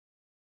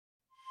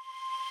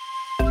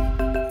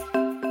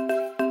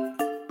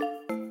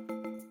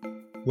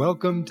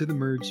Welcome to the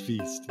Merge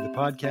Feast, the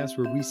podcast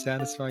where we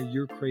satisfy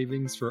your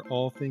cravings for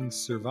all things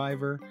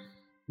Survivor.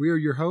 We are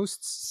your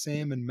hosts,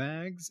 Sam and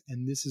Mags,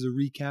 and this is a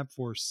recap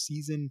for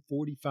Season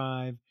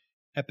 45,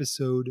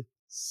 Episode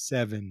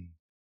 7.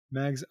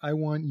 Mags, I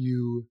want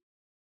you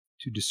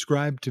to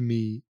describe to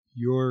me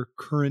your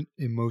current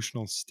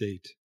emotional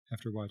state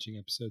after watching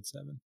Episode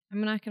 7.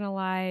 I'm not going to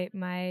lie,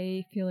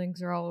 my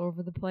feelings are all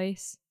over the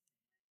place.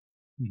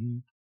 Mm-hmm.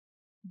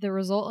 The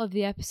result of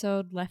the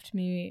episode left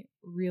me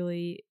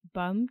really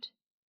bummed.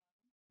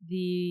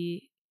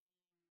 The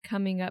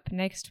coming up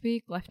next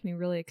week left me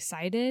really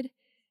excited.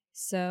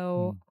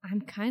 So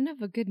I'm kind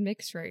of a good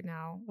mix right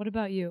now. What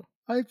about you?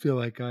 I feel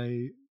like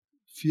I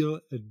feel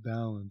at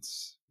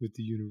balance with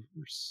the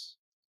universe.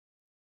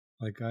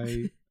 Like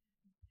I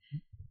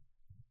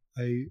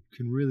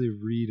can really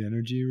read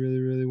energy really,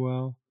 really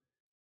well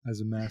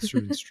as a master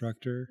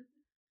instructor.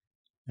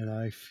 And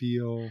I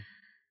feel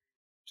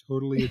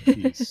totally at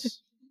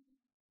peace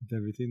with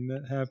everything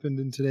that happened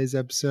in today's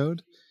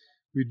episode.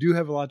 We do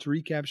have a lot to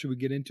recap. Should we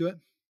get into it?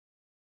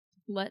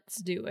 Let's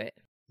do it.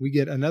 We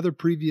get another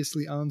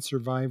previously on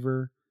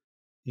Survivor,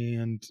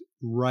 and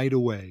right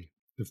away,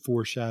 the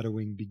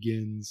foreshadowing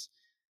begins,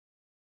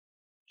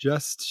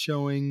 just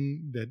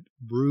showing that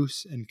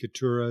Bruce and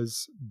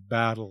Katura's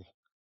battle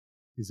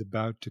is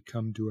about to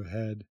come to a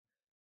head,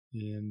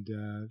 and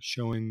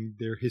showing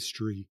their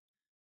history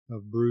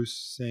of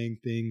Bruce saying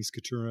things,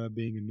 Katura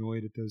being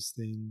annoyed at those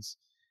things,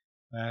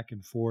 back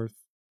and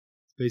forth.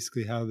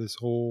 Basically how this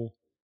whole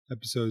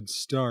episode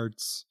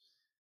starts.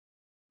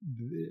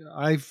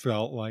 I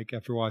felt like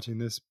after watching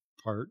this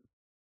part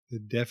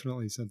that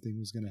definitely something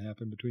was going to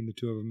happen between the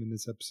two of them in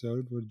this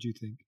episode. What did you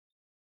think?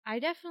 I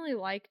definitely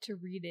like to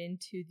read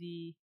into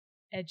the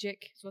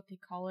edgic, is what they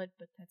call it,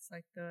 but that's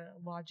like the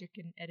logic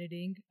and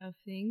editing of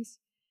things.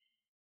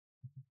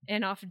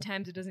 And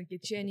oftentimes it doesn't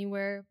get you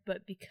anywhere,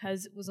 but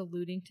because it was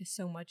alluding to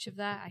so much of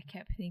that, I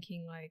kept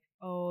thinking like,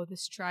 oh,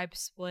 this tribe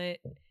split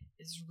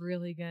is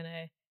really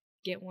gonna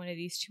get one of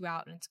these two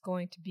out, and it's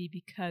going to be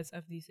because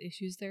of these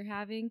issues they're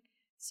having.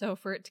 So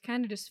for it to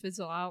kind of just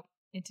fizzle out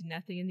into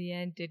nothing in the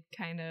end did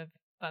kind of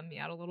bum me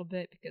out a little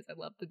bit because I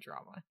love the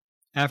drama.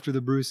 After the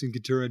Bruce and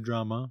Katura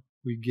drama,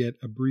 we get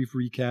a brief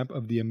recap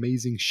of the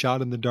amazing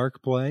shot in the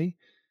dark play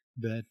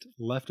that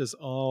left us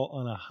all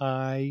on a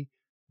high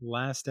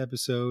last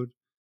episode.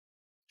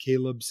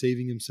 Caleb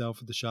saving himself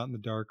with the shot in the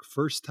dark.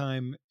 First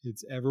time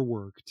it's ever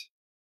worked.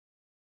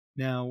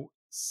 Now,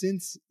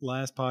 since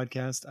last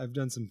podcast, I've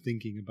done some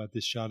thinking about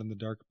this shot in the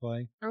dark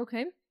play.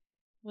 Okay,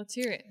 let's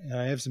hear it. And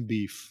I have some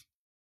beef.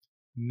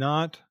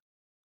 Not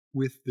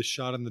with the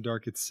shot in the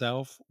dark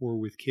itself or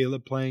with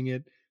Caleb playing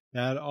it.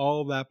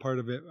 All that part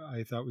of it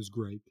I thought was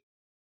great.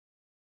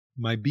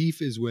 My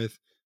beef is with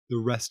the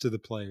rest of the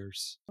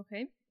players.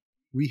 Okay.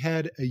 We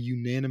had a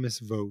unanimous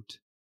vote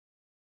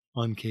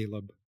on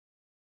Caleb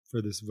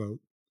for this vote.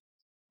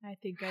 I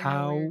think I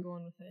know where you're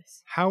going with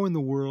this. How in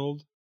the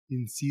world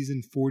in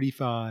season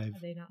 45 are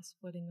they not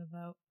splitting a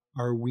vote?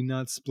 Are we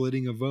not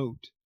splitting a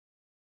vote?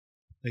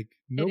 Like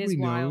nobody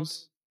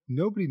knows.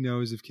 Nobody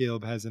knows if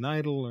Caleb has an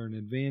idol or an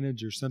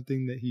advantage or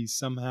something that he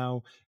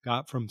somehow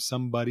got from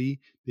somebody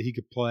that he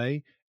could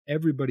play.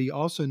 Everybody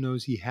also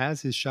knows he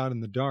has his shot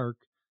in the dark.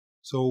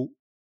 So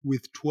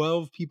with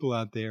 12 people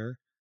out there,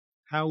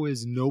 how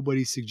is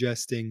nobody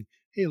suggesting,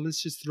 hey,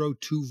 let's just throw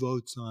 2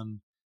 votes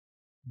on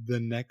the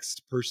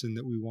next person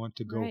that we want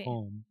to go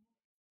home?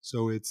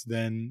 So it's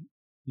then,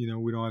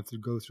 we don't have to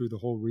go through the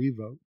whole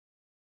revote.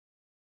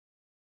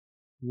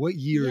 What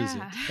year is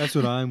it? That's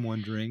what I'm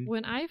wondering.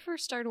 When I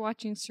first started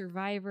watching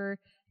Survivor,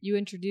 you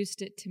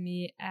introduced it to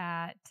me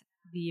at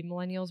the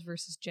Millennials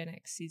versus Gen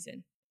X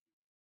season.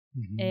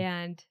 Mm-hmm.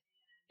 And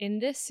in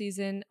this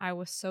season, I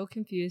was so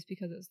confused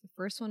because it was the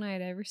first one I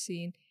had ever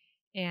seen,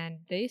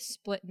 and they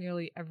split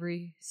nearly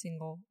every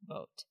single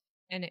vote.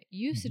 And it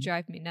used to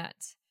drive me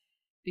nuts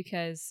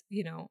because,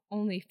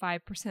 only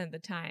 5% of the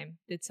time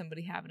did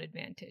somebody have an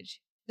advantage.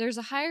 There's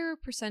a higher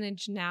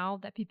percentage now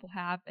that people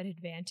have an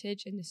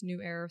advantage in this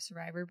new era of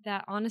Survivor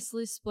that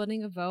honestly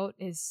splitting a vote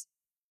is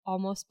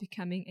almost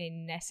becoming a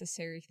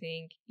necessary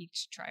thing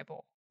each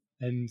tribal.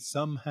 And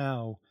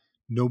somehow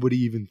nobody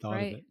even thought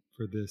of it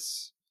for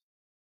this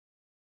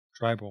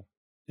tribal.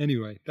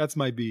 Anyway, that's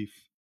my beef.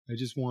 I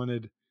just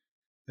wanted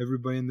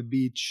everybody on the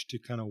beach to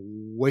kind of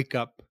wake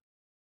up.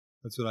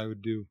 That's what I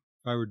would do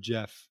if I were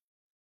Jeff.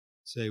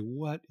 Say,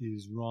 what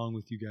is wrong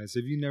with you guys?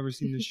 Have you never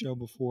seen this show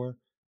before?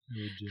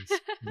 I would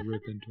just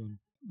rip into him.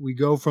 We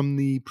go from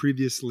the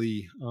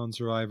previously on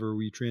Survivor.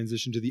 We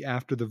transition to the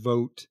after the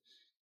vote.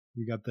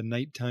 We got the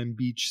nighttime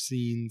beach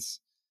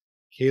scenes.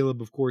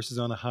 Caleb, of course, is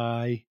on a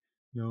high,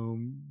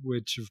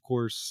 which, of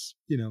course,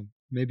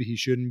 maybe he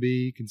shouldn't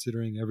be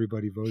considering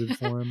everybody voted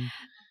for him.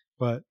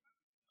 But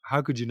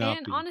how could you not be?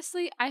 And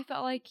honestly, I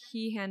felt like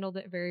he handled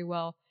it very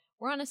well.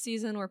 We're on a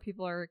season where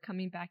people are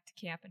coming back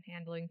to camp and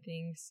handling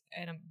things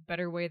in a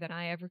better way than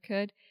I ever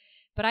could.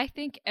 But I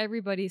think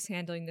everybody's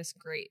handling this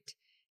great.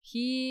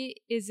 He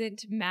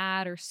isn't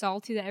mad or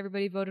salty that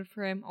everybody voted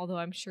for him, although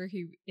I'm sure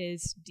he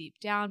is deep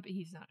down, but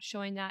he's not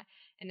showing that.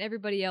 and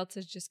everybody else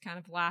is just kind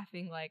of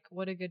laughing like,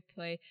 what a good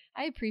play.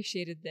 I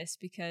appreciated this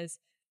because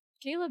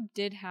Caleb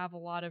did have a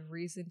lot of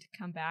reason to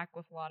come back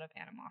with a lot of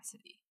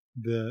animosity.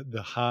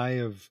 The high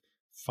of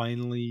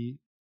finally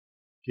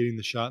getting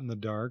the shot in the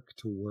dark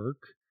to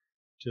work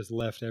just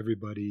left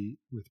everybody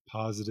with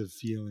positive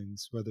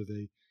feelings, whether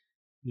they,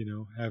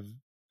 have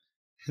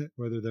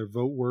whether their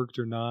vote worked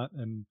or not.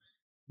 And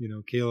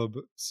Caleb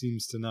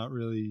seems to not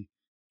really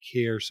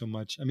care so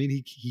much. I mean,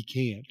 he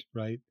can't,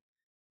 right?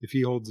 If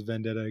he holds a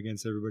vendetta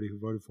against everybody who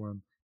voted for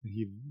him, then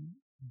he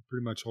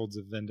pretty much holds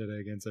a vendetta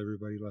against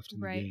everybody left in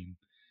the game.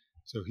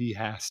 So he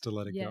has to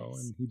let it go,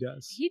 and he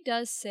does. He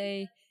does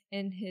say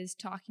in his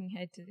talking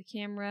head to the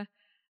camera,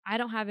 I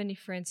don't have any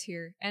friends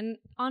here. And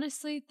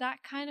honestly,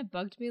 that kind of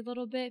bugged me a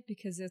little bit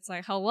because it's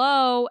like,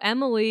 hello,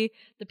 Emily,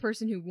 the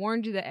person who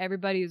warned you that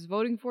everybody is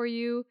voting for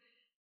you,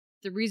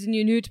 the reason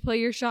you knew to play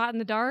your shot in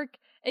the dark.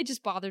 It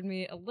just bothered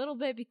me a little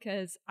bit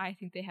because I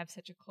think they have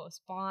such a close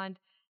bond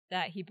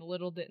that he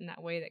belittled it in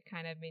that way that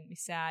kind of made me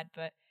sad.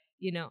 But,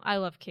 I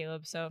love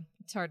Caleb, so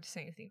it's hard to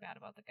say anything bad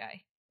about the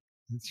guy.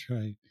 That's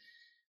right.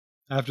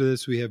 After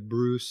this, we have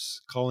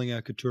Bruce calling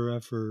out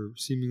Katurah for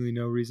seemingly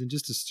no reason,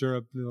 just to stir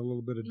up a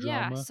little bit of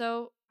drama. Yeah,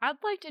 so I'd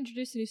like to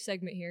introduce a new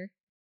segment here.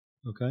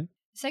 Okay.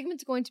 The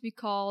segment's going to be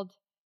called,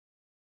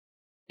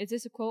 is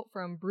this a quote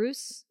from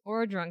Bruce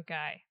or a drunk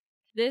guy?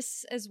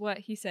 This is what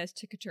he says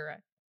to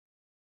Katurah.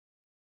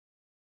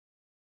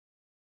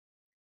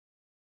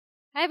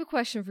 I have a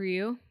question for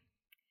you.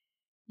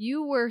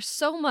 You were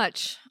so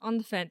much on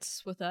the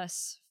fence with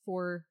us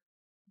for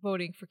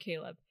voting for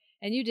Caleb,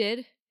 and you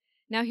did.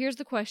 Now here's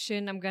the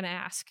question I'm going to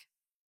ask.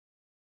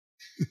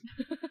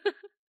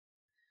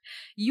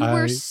 You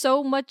were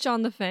so much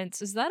on the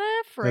fence. Is that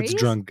a phrase?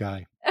 That's drunk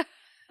guy.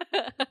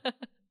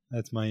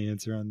 That's my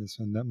answer on this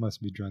one. That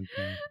must be drunk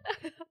guy.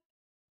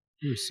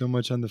 You were so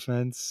much on the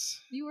fence.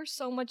 You were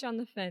so much on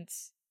the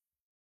fence.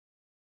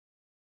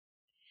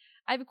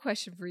 I have a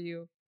question for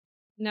you.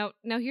 Now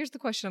here's the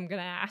question I'm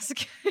going to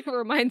ask. It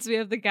reminds me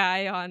of the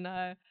guy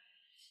on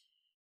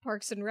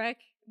Parks and Rec,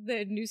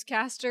 the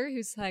newscaster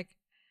who's like,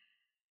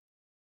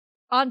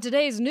 on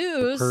today's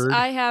news,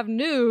 I have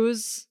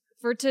news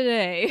for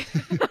today.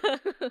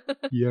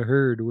 You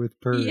heard with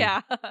Purd.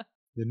 Yeah.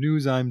 The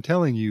news I'm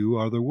telling you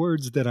are the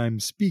words that I'm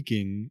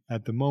speaking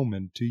at the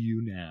moment to you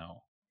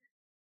now.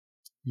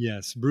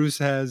 Yes, Bruce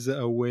has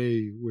a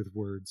way with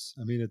words.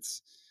 I mean,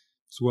 it's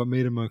what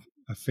made him a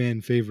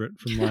fan favorite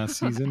from last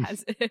season.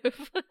 As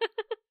if.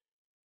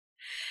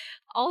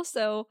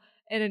 Also,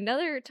 in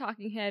another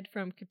talking head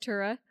from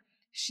Katurah,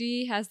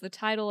 she has the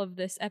title of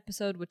this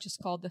episode, which is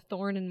called The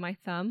Thorn in My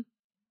Thumb.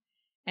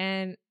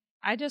 And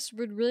I just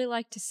would really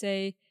like to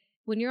say,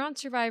 when you're on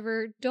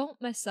Survivor,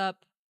 don't mess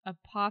up a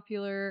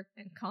popular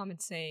and common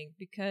saying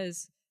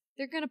because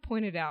they're going to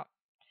point it out.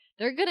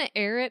 They're going to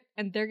air it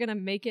and they're going to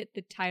make it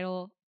the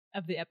title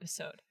of the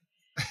episode.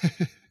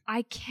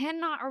 I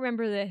cannot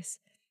remember this,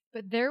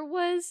 but there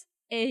was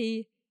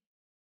I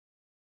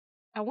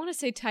want to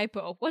say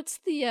typo. What's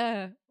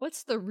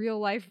the real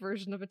life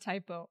version of a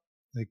typo?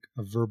 Like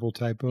a verbal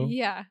typo?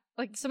 Yeah,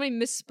 like somebody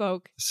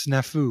misspoke.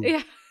 Snafu.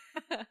 Yeah.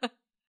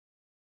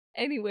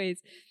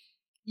 Anyways,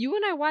 you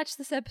and I watched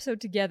this episode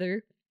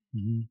together,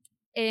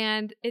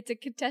 and it's a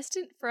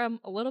contestant from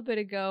a little bit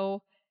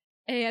ago,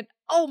 and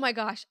oh my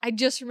gosh, I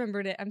just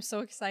remembered it. I'm so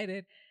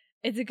excited.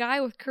 It's a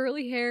guy with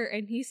curly hair,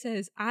 and he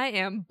says, I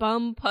am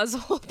bum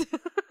puzzled. Do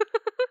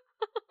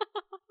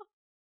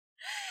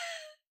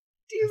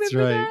you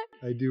remember that?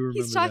 I do remember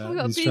that. He's talking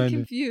about being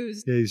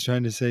confused. He's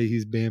trying to say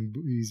he's been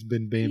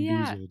bamboozled.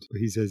 Yeah. But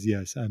he says,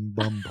 yes, I'm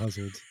bum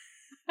puzzled.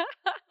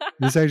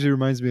 This actually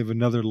reminds me of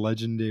another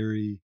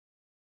legendary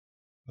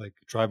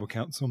tribal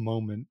council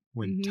moment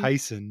when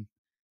Tyson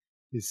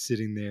is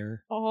sitting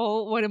there.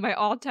 Oh, one of my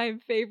all-time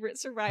favorite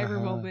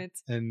Survivor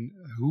moments. And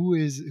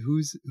who's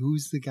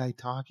the guy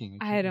talking?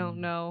 I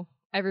don't know.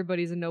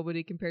 Everybody's a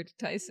nobody compared to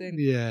Tyson.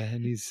 Yeah,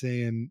 and he's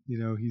saying,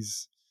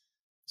 he's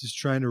just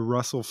trying to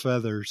rustle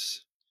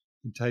feathers.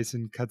 And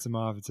Tyson cuts him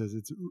off and says,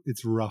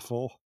 it's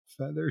ruffle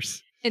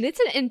feathers. And it's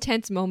an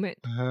intense moment.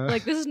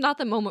 This is not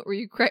the moment where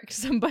you correct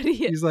somebody.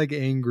 He's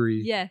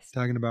angry. Yes.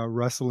 Talking about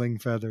rustling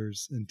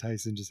feathers. And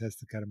Tyson just has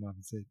to cut him off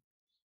and say,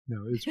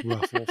 no, it's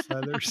ruffle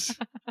feathers.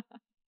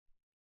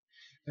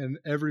 And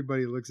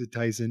everybody looks at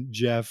Tyson.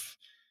 Jeff,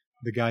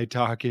 the guy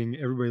talking,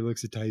 everybody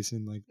looks at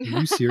Tyson like,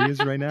 are you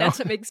serious right now? That's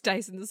what makes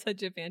Tyson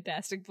such a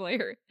fantastic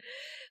player.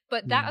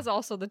 But that was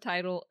also the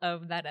title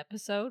of that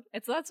episode.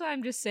 So that's what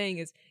I'm just saying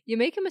is, you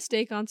make a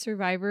mistake on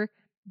Survivor,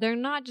 they're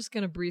not just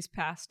going to breeze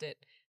past it.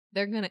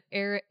 They're going to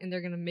air it and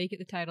they're going to make it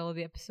the title of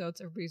the episode,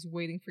 so everybody's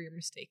waiting for your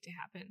mistake to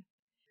happen.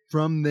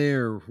 From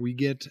there, we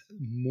get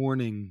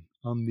morning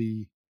on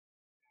the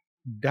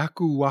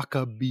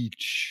Dakuwaka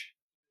Beach.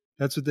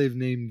 That's what they've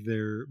named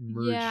their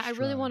merged Yeah, I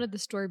really tribe. wanted the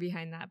story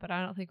behind that, but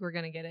I don't think we're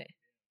going to get it.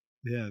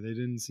 Yeah, they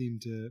didn't seem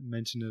to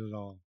mention it at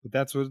all. But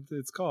that's what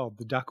it's called,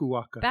 the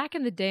Dakuwaka. Back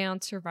in the day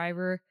on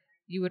Survivor,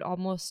 you would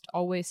almost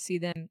always see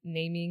them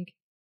naming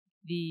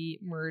the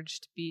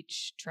merged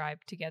beach tribe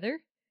together.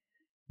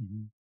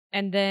 Mm-hmm.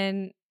 And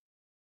then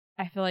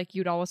I feel like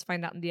you'd always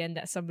find out in the end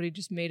that somebody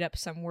just made up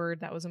some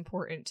word that was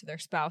important to their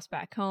spouse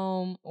back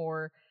home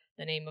or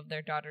the name of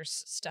their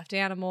daughter's stuffed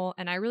animal.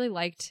 And I really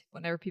liked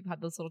whenever people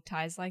had those little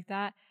ties like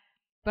that.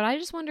 But I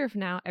just wonder if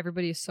now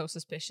everybody is so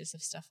suspicious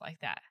of stuff like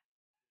that.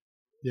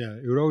 Yeah,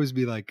 it would always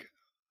be like,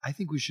 I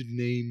think we should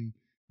name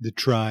the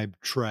tribe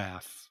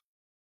Traff.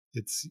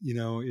 It's,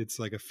 it's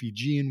like a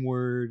Fijian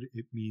word.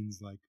 It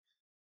means like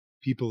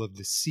people of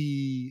the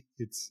sea.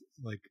 It's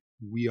like,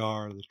 we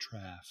are the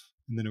Traff.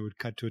 And then it would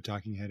cut to a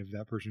talking head of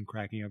that person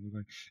cracking up and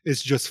going,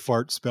 it's just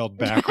fart spelled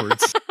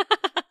backwards.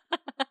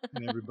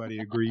 And everybody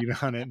agreed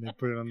on it and they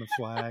put it on the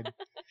flag.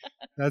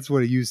 That's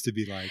what it used to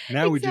be like.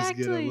 Now we just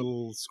get a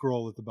little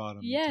scroll at the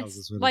bottom that tells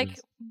us what it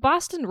is.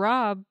 Boston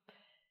Rob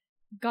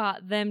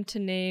got them to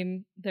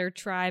name their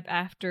tribe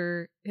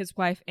after his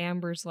wife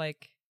Amber's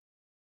like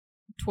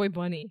toy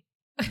bunny.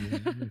 Yeah,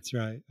 that's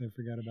right. I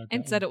forgot about that.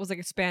 And said it was like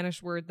a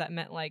Spanish word that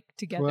meant like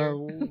together.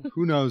 Well,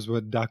 who knows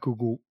what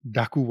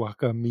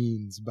Dakuwaka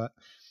means, but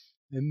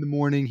in the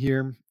morning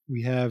here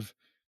we have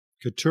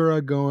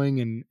Katura going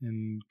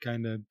and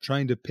kind of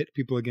trying to pit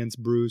people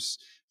against Bruce.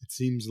 It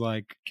seems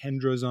like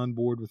Kendra's on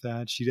board with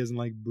that. She doesn't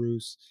like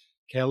Bruce.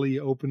 Kelly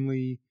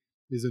openly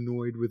is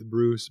annoyed with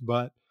Bruce,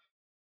 but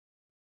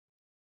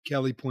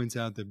Kelly points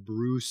out that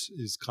Bruce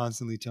is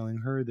constantly telling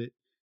her that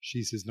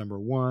she's his number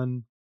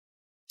one.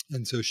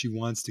 And so she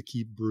wants to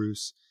keep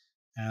Bruce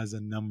as a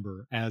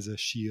number, as a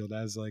shield,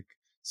 as like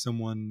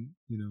someone,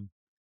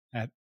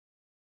 at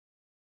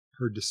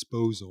her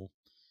disposal.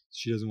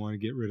 She doesn't want to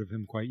get rid of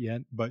him quite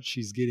yet, but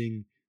she's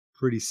getting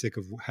pretty sick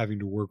of having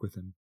to work with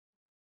him.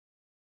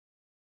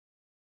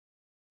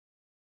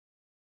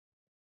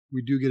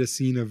 We do get a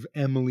scene of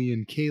Emily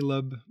and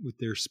Caleb with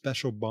their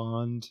special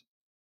bond.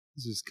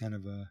 This is kind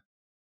of a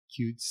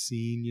cute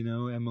scene,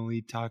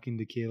 Emily talking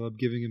to Caleb,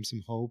 giving him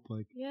some hope,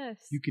 like, yes,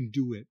 you can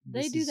do it.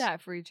 They do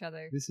that for each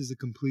other. This is a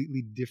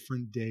completely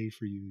different day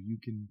for you. You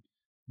can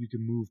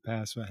move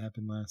past what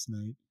happened last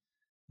night.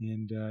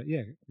 And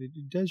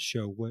it does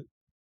show what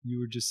you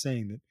were just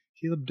saying, that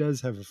Caleb does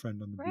have a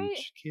friend on the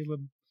beach.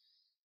 Caleb,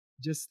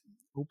 just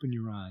open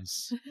your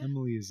eyes.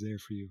 Emily is there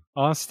for you.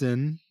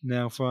 Austin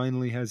now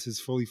finally has his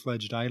fully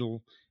fledged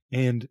idol,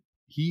 and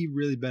he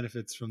really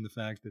benefits from the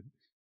fact that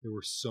there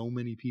were so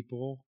many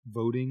people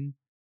voting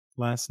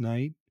last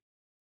night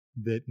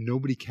that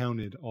nobody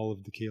counted all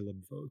of the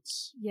Caleb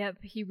votes. Yep,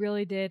 he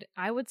really did.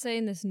 I would say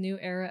in this new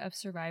era of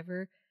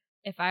Survivor,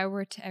 if I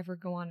were to ever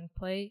go on and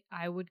play,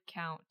 I would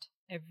count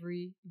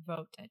every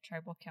vote at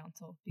Tribal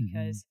Council,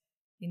 because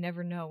you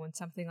never know when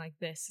something like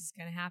this is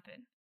going to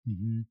happen.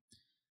 Mm-hmm.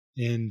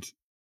 And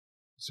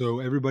so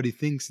everybody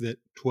thinks that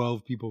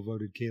 12 people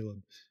voted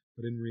Caleb,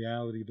 but in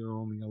reality there are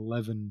only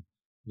 11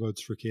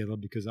 votes for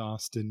Caleb because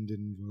Austin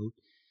didn't vote.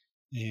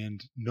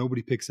 And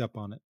nobody picks up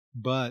on it.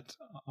 But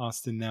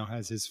Austin now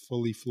has his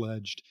fully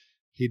fledged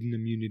hidden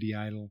immunity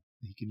idol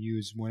that he can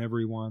use whenever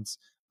he wants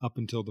up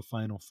until the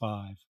final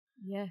 5.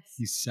 Yes.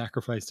 He's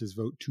sacrificed his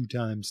vote 2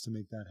 times to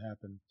make that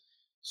happen.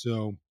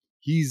 So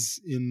he's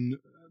in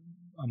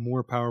a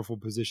more powerful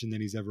position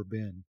than he's ever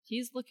been.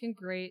 He's looking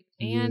great.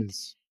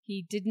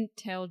 He didn't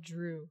tell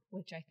Drew,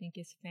 which I think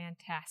is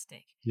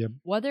fantastic. Yep.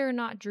 Whether or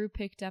not Drew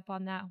picked up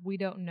on that, we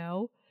don't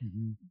know.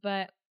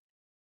 But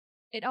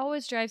it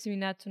always drives me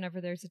nuts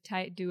whenever there's a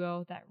tight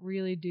duo that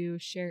really do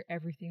share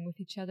everything with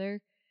each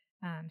other,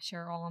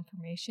 share all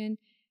information,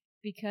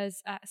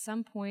 because at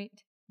some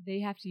point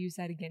they have to use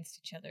that against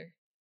each other.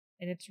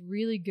 And it's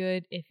really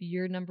good if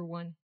your number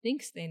one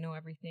thinks they know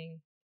everything,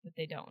 but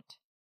they don't.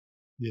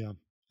 Yeah,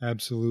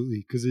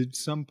 absolutely. Because at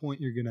some point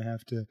you're going to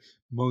have to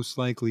most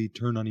likely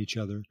turn on each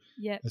other.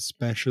 Yep.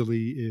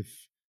 Especially if,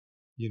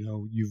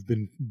 you've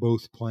been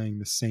both playing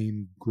the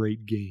same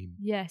great game.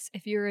 Yes.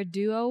 If you're a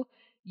duo,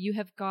 you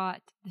have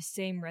got the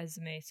same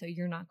resume, so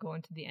you're not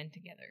going to the end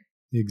together.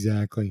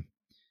 Exactly.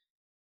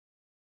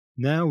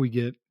 Now we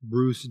get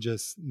Bruce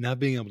just not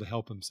being able to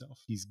help himself.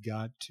 He's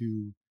got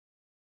to,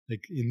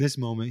 like, in this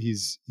moment,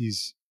 he's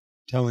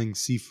telling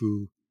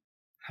Sifu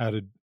how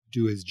to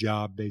do his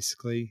job,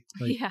 basically.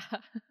 Like, yeah.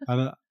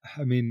 I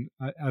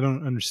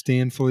don't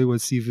understand fully what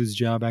Sifu's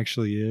job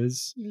actually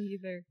is. Me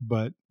either.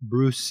 But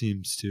Bruce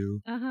seems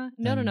to.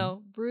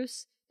 No.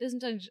 Bruce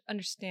doesn't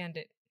understand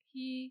it.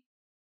 He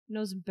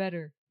knows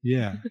better.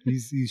 Yeah,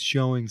 he's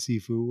showing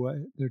Sifu what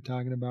they're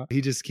talking about.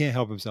 He just can't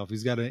help himself.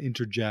 He's got to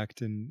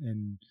interject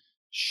and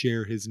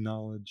share his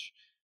knowledge.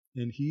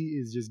 And he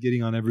is just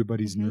getting on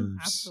everybody's nerves.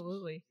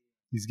 Absolutely.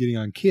 He's getting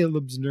on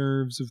Caleb's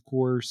nerves, of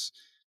course.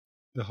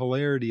 The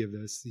hilarity of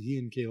this, he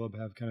and Caleb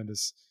have kind of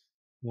this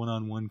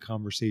one-on-one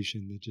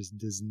conversation that just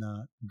does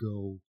not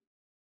go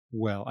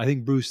well. I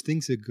think Bruce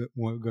thinks it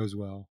goes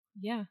well.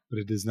 Yeah. But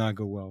it does not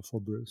go well for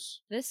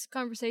Bruce. This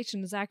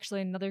conversation is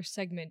actually another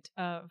segment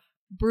of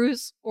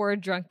Bruce or a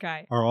drunk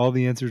guy. Are all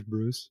the answers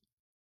Bruce?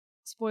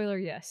 Spoiler,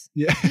 yes.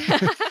 Yeah.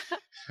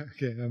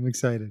 Okay, I'm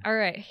excited. All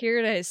right, here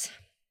it is.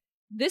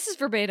 This is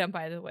verbatim,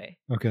 by the way.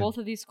 Okay. Both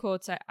of these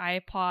quotes,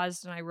 I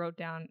paused and I wrote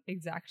down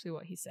exactly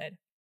what he said.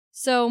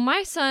 So,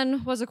 my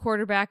son was a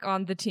quarterback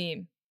on the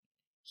team.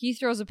 He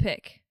throws a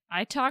pick.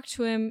 I talk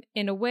to him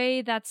in a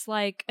way that's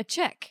like a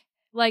check.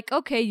 Like,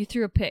 okay, you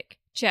threw a pick.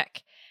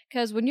 Check.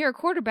 Because when you're a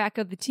quarterback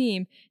of the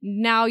team,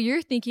 now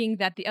you're thinking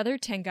that the other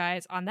 10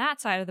 guys on that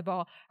side of the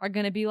ball are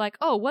going to be like,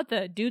 oh, what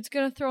the? Dude's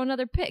going to throw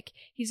another pick.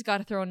 He's got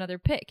to throw another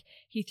pick.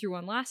 He threw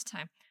one last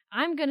time.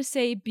 I'm going to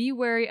say be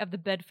wary of the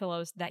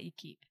bedfellows that you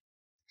keep.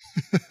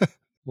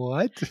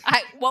 What?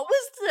 What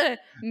was the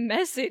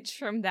message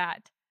from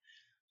that?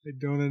 I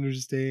don't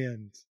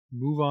understand.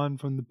 Move on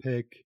from the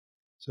pick.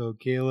 So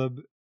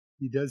Caleb,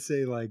 he does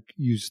say, like,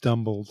 you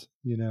stumbled,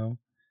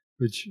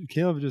 which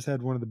Caleb just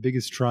had one of the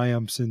biggest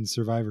triumphs in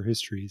Survivor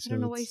history. So I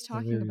don't know what he's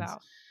talking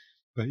about.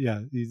 But yeah,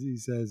 he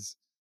says,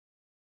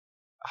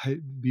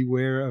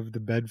 beware of the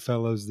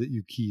bedfellows that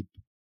you keep.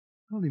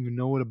 I don't even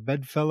know what a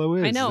bedfellow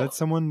is. I know. Is that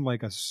someone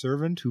like a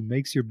servant who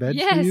makes your bed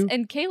for you? Yes,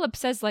 and Caleb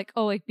says like,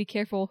 oh, like be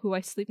careful who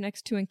I sleep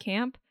next to in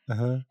camp.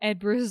 Uh-huh. And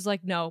Bruce is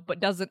like, no, but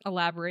doesn't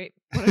elaborate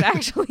what it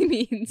actually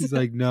means. He's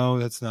like, no,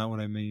 that's not what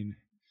I mean.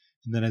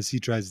 And then as he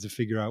tries to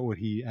figure out what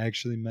he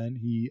actually meant,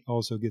 he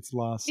also gets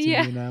lost in the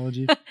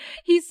analogy.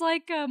 He's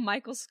like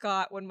Michael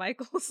Scott when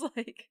Michael's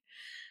like,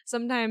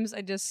 sometimes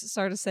I just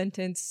start a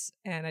sentence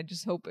and I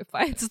just hope it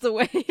finds the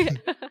way.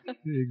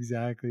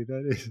 Exactly.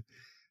 That is.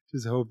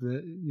 Just hope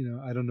that,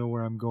 I don't know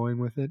where I'm going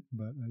with it,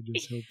 but I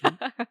just hope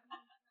that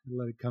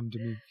let it come to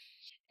me.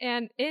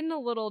 And in a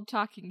little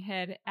talking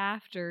head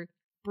after,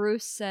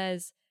 Bruce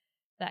says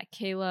that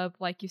Caleb,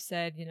 like you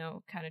said,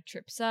 kind of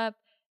trips up.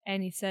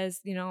 And he says,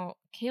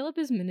 Caleb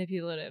is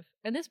manipulative.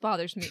 And this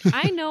bothers me.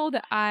 I know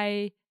that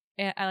I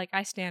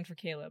stand for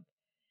Caleb.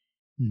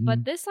 Mm-hmm.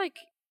 But this,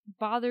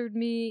 bothered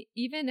me.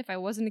 Even if I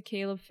wasn't a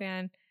Caleb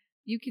fan,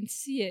 you can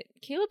see it.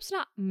 Caleb's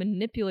not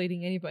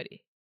manipulating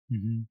anybody.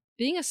 Mm-hmm.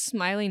 Being a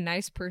smiling,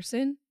 nice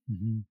person,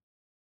 mm-hmm.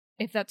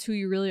 if that's who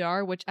you really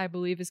are, which I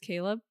believe is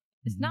Caleb,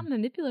 is not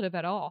manipulative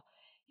at all.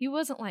 He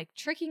wasn't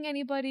tricking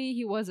anybody.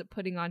 He wasn't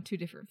putting on two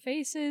different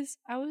faces.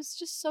 I was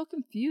just so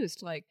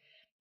confused.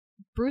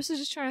 Bruce is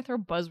just trying to throw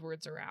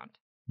buzzwords around.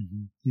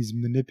 Mm-hmm. He's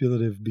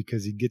manipulative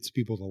because he gets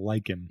people to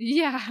like him.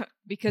 Yeah,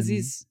 because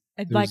he's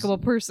a likable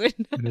person.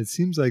 And it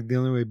seems like the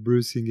only way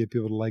Bruce can get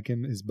people to like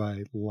him is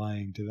by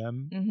lying to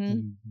them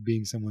and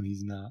being someone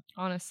he's not.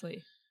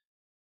 Honestly.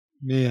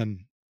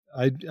 Man.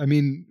 I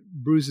mean,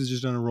 Bruce is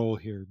just on a roll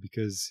here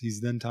because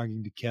he's then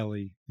talking to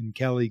Kelly, and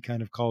Kelly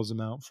kind of calls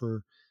him out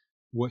for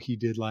what he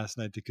did last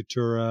night to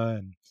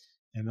Keturah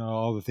and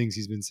all the things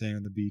he's been saying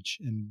on the beach.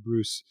 And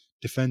Bruce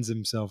defends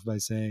himself by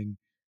saying,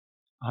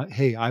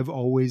 hey, I've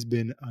always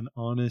been an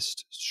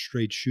honest,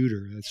 straight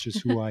shooter. That's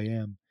just who I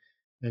am.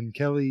 And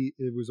Kelly,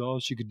 it was all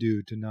she could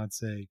do to not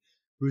say,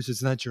 Bruce,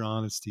 it's not your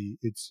honesty.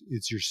 It's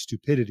your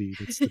stupidity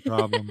that's the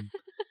problem.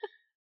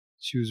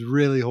 She was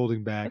really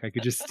holding back. I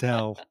could just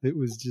tell. It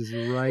was just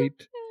right.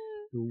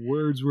 The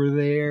words were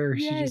there.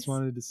 Yes. She just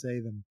wanted to say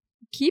them.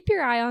 Keep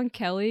your eye on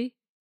Kelly.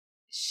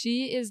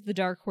 She is the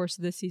dark horse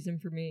of this season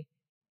for me.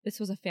 This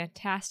was a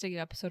fantastic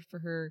episode for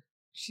her.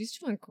 She's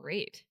doing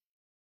great.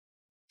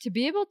 To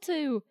be able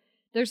to...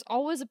 There's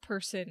always a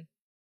person.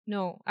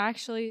 No,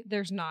 actually,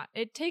 there's not.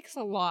 It takes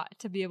a lot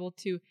to be able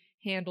to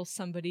handle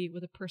somebody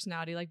with a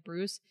personality like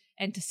Bruce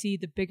and to see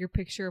the bigger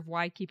picture of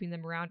why keeping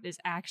them around is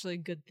actually a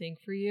good thing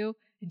for you.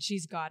 And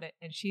she's got it.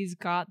 And she's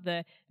got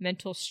the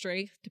mental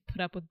strength to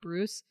put up with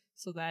Bruce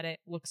so that it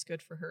looks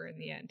good for her in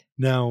the end.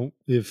 Now,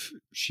 if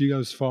she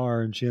goes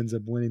far and she ends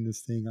up winning this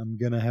thing, I'm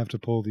going to have to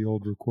pull the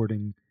old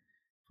recording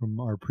from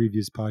our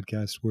previous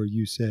podcast where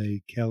you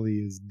say Kelly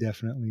is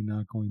definitely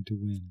not going to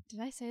win.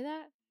 Did I say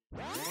that?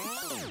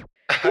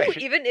 Who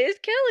even is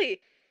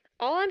Kelly?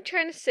 All I'm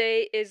trying to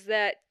say is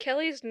that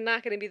Kelly's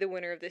not going to be the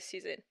winner of this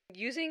season.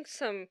 Using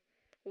some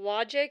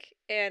logic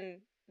and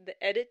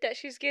the edit that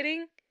she's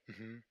getting,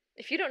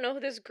 if you don't know who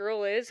this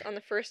girl is on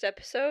the first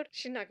episode,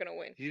 she's not going to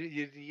win.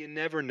 You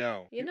never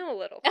know. You know a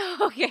little.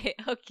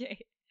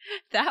 Okay.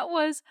 That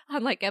was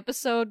on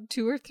episode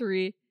 2 or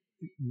 3.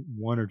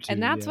 1 or 2.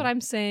 And that's what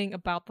I'm saying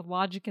about the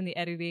logic and the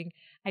editing.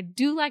 I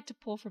do like to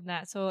pull from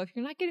that. So if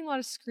you're not getting a lot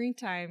of screen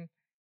time,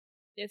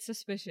 it's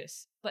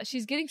suspicious. But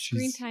she's getting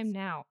screen time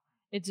now.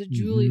 It's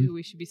Julie who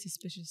we should be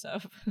suspicious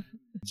of.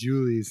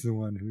 Julie's the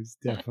one who's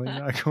definitely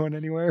not going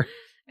anywhere.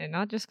 And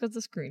not just because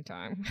of screen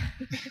time.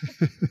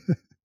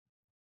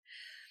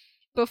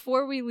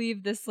 Before we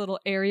leave this little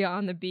area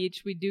on the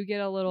beach, we do get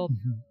a little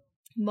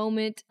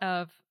moment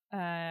of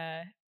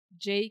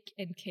Jake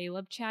and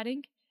Caleb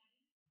chatting.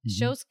 It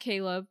shows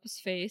Caleb's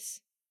face,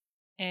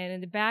 and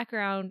in the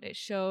background it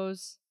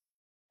shows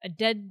a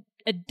dead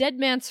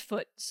man's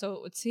foot. So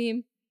it would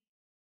seem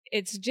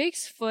it's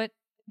Jake's foot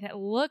that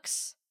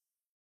looks,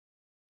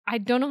 I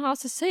don't know how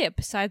else to say it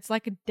besides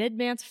like a dead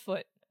man's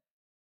foot.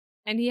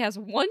 And he has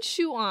one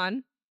shoe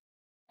on,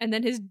 and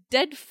then his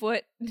dead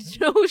foot,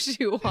 no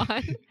shoe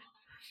on.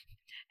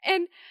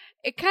 And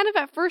it kind of,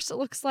 at first, it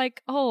looks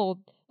like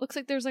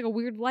there's like a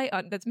weird light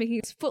on that's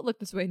making his foot look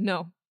this way.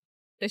 No,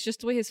 that's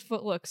just the way his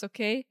foot looks,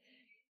 okay?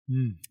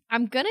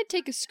 I'm going to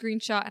take a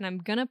screenshot and I'm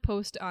going to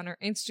post it on our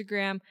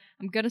Instagram.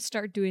 I'm going to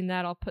start doing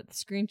that. I'll put the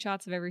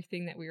screenshots of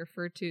everything that we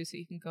refer to so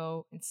you can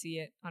go and see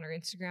it on our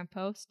Instagram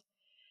post.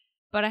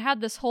 But I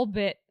had this whole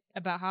bit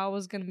about how I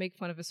was going to make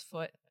fun of his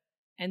foot.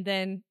 And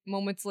then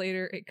moments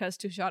later, it cuts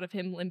to a shot of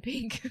him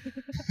limping.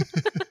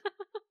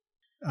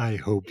 I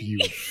hope you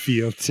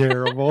feel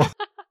terrible.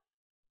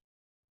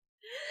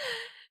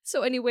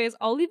 So anyways,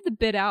 I'll leave the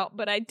bit out,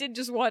 but I did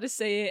just want to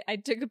say it. I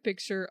took a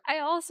picture. I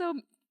also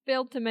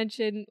failed to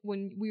mention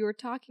when we were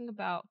talking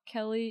about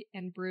Kelly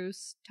and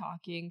Bruce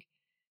talking,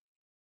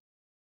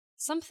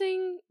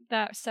 something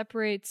that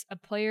separates a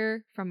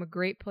player from a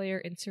great player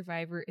in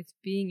Survivor is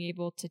being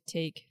able to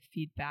take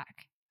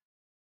feedback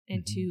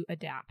and to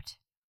adapt.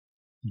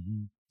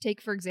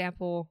 Take, for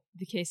example,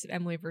 the case of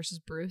Emily versus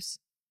Bruce.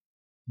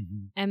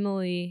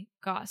 Emily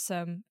got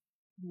some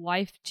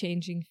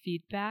life-changing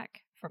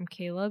feedback from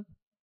Caleb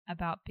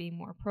about being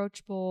more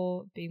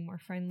approachable, being more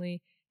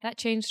friendly. That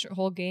changed her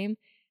whole game.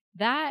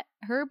 That,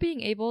 her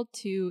being able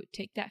to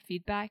take that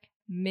feedback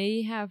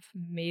may have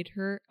made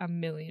her $1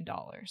 million.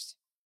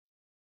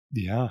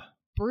 Yeah.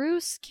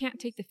 Bruce can't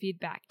take the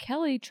feedback.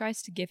 Kelly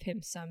tries to give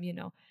him some,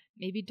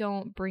 maybe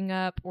don't bring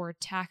up or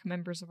attack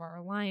members of our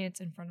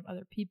alliance in front of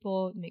other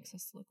people. It makes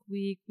us look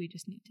weak. We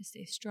just need to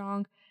stay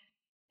strong.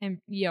 And,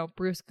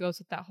 Bruce goes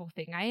with that whole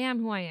thing. I am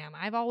who I am.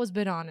 I've always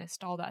been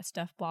honest, all that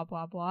stuff, blah,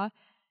 blah, blah.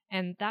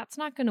 And that's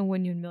not going to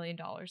win you $1 million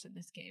in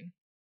this game.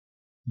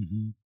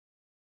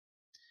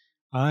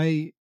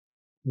 I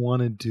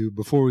wanted to,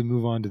 before we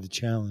move on to the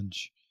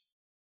challenge,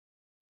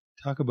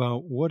 talk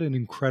about what an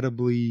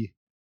incredibly,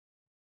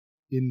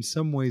 in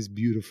some ways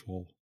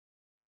beautiful,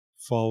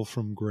 fall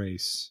from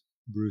grace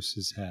Bruce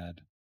has had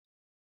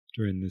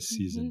during this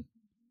season.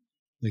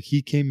 Like,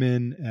 he came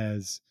in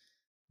as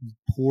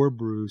poor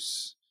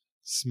Bruce,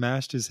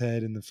 smashed his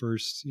head in the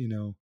first,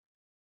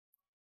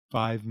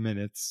 5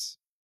 minutes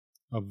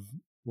of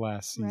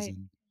last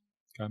season,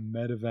 got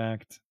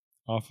medevaced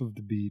off of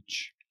the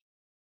beach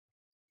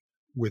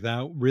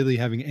without really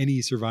having any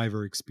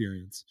Survivor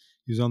experience.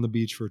 He was on the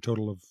beach for a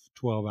total of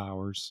 12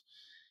 hours,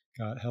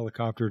 got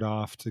helicoptered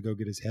off to go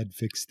get his head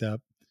fixed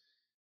up,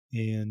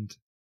 and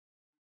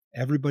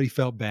everybody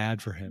felt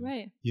bad for him.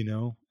 Right.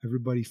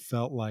 Everybody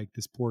felt like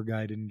this poor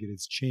guy didn't get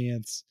his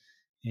chance,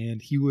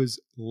 and he was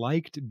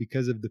liked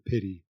because of the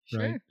pity,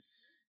 right?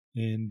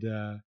 And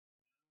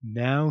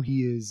now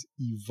he is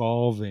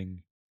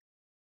evolving,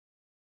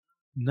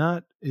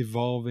 not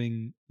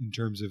evolving in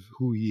terms of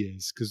who he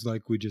is, because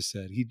like we just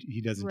said,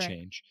 he doesn't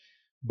change.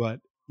 But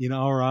in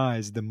our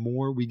eyes, the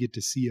more we get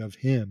to see of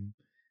him,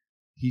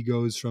 he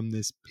goes from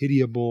this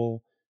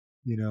pitiable,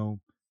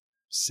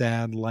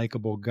 sad,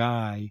 likable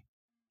guy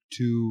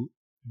to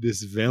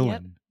this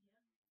villain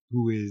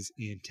who is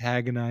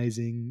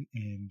antagonizing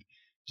and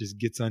just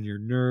gets on your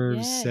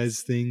nerves,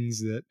 says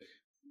things that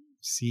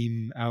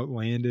seem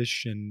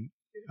outlandish and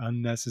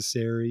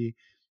unnecessary,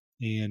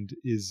 and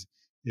is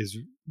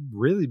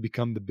really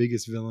become the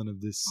biggest villain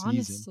of this season.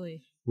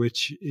 Honestly.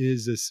 Which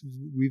is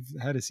we've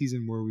had a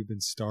season where we've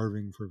been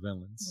starving for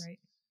villains. Right.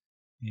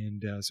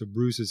 And so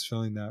Bruce is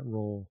filling that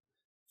role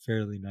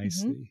fairly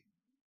nicely.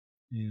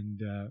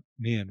 And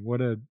man,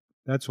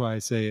 that's why I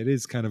say it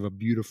is kind of a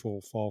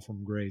beautiful fall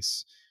from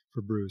grace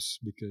for Bruce,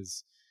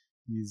 because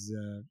he's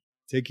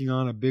taking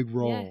on a big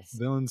role.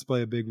 Villains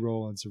play a big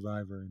role on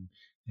Survivor,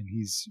 and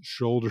he's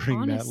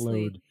shouldering that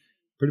load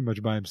pretty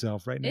much by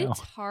himself right now. It's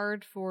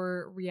hard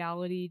for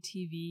reality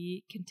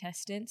TV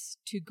contestants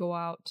to go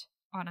out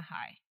on a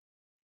high.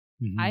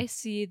 I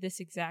see this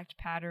exact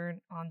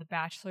pattern on the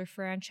Bachelor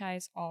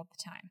franchise all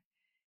the time.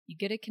 You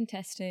get a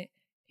contestant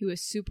who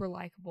is super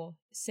likable.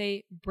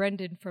 Say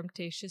Brendan from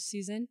Tasha's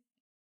season.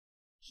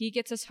 He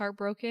gets us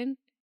heartbroken,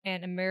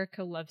 and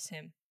America loves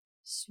him.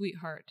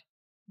 Sweetheart,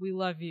 we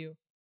love you.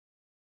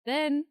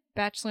 Then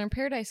Bachelor in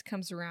Paradise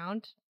comes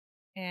around,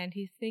 and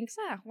he thinks,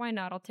 why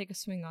not? I'll take a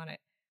swing on it.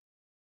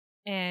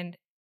 And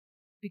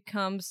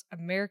becomes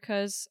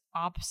America's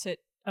opposite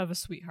of a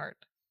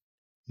sweetheart.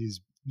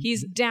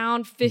 He's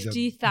down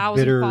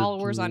 50,000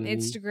 followers on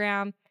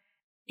Instagram.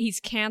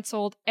 He's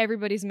canceled.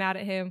 Everybody's mad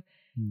at him.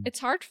 It's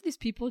hard for these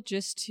people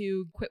just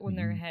to quit when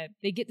they're ahead.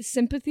 They get the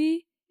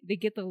sympathy, they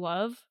get the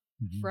love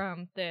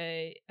from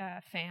the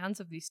fans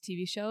of these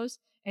TV shows,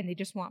 and they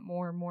just want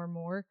more and more and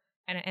more,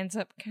 and it ends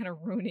up kind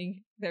of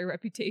ruining their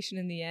reputation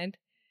in the end.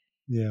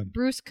 Yeah.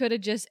 Bruce could have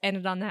just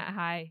ended on that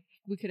high.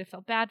 We could have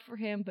felt bad for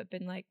him, but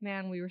been like,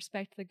 man, we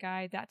respect the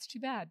guy. That's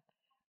too bad.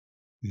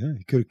 Yeah,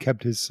 he could have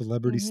kept his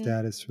celebrity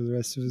status for the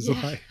rest of his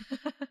life.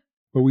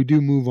 But we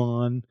do move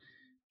on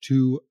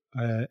to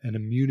an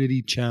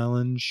immunity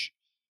challenge.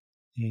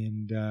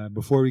 And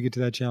before we get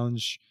to that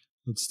challenge,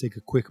 let's take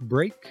a quick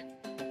break.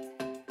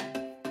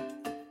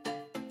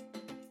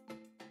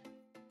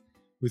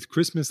 With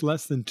Christmas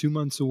less than 2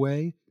 months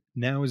away,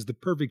 now is the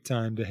perfect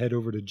time to head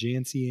over to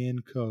Jancy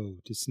 & Co.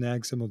 to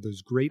snag some of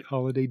those great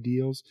holiday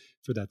deals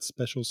for that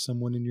special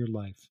someone in your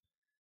life.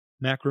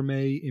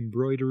 Macrame,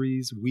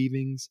 embroideries,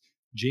 weavings,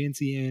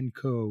 Jancy &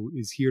 Co.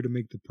 is here to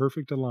make the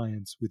perfect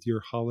alliance with your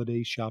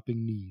holiday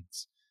shopping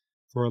needs.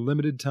 For a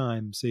limited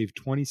time, save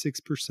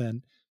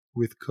 26%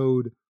 with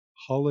code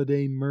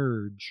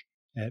HOLIDAYMERGE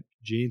at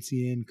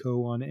Jancy &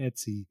 Co. on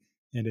Etsy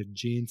and at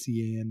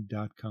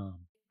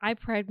jancy.com. I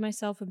pride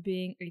myself in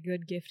being a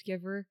good gift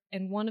giver,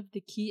 and one of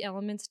the key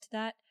elements to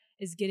that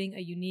is getting a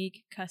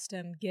unique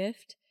custom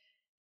gift.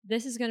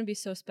 This is going to be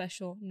so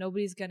special.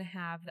 Nobody's going to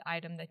have the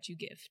item that you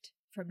gift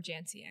from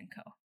Jancy &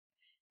 Co.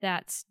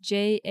 That's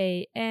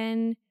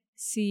JANCYANNCO.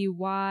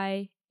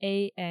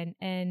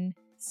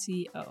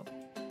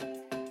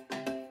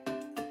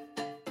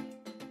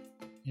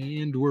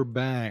 And we're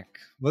back.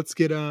 Let's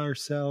get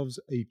ourselves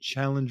a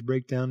challenge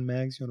breakdown,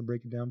 Mags. You want to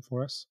break it down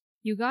for us?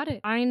 You got it.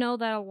 I know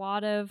that a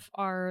lot of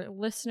our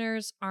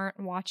listeners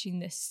aren't watching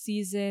this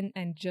season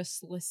and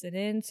just listen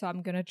in, so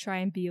I'm going to try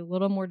and be a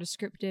little more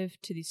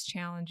descriptive to these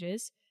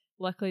challenges.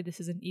 Luckily, this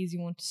is an easy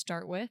one to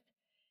start with.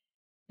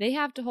 They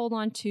have to hold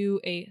on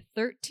to a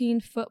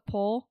 13-foot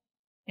pole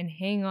and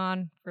hang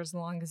on for as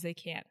long as they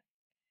can.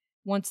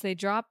 Once they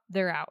drop,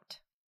 they're out.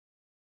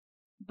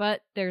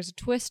 But there's a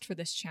twist for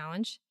this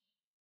challenge.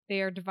 They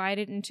are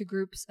divided into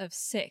groups of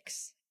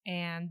 6,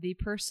 and the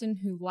person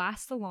who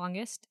lasts the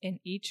longest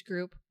in each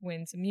group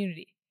wins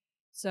immunity.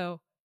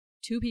 So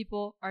 2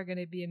 people are going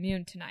to be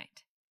immune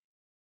tonight.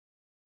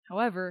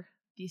 However,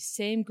 these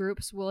same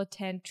groups will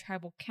attend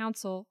tribal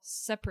council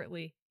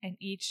separately and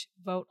each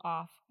vote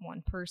off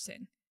 1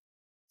 person.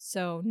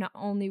 So not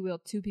only will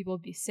 2 people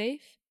be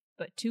safe,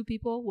 but 2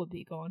 people will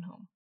be going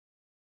home.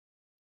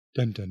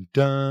 Dun dun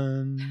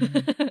dun.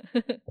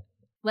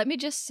 Let me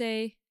just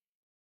say,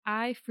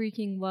 I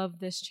freaking love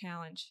this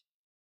challenge.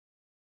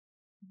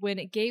 When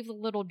it gave the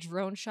little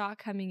drone shot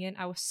coming in,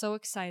 I was so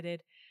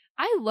excited.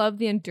 I love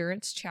the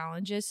endurance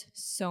challenges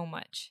so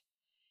much.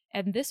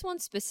 And this one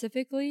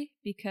specifically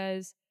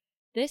because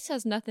this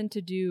has nothing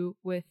to do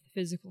with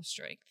physical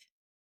strength.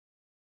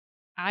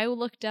 I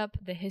looked up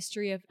the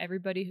history of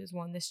everybody who's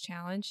won this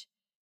challenge.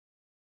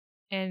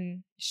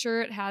 And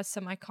sure, it has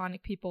some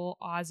iconic people,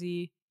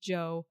 Ozzy,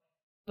 Joe,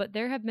 but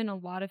there have been a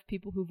lot of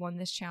people who've won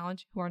this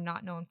challenge who are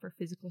not known for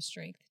physical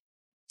strength.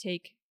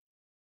 Take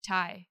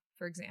Ty,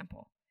 for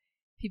example.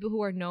 People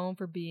who are known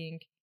for being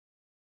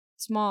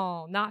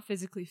small, not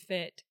physically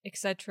fit,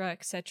 etc.,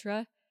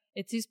 etc.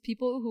 It's these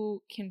people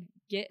who can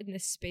get in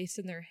this space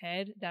in their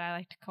head that I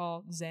like to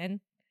call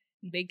zen.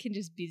 They can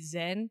just be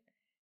zen.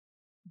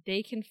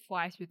 They can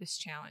fly through this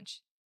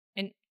challenge.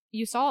 And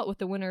you saw it with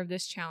the winner of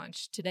this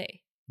challenge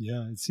today.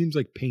 Yeah, it seems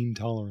like pain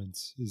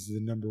tolerance is the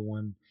number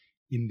one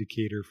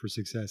indicator for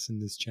success in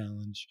this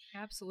challenge.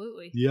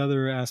 Absolutely. The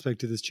other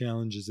aspect of this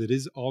challenge is it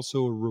is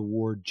also a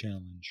reward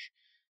challenge.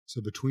 So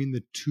between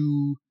the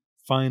 2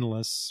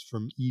 finalists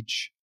from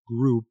each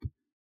group,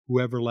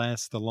 whoever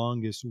lasts the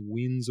longest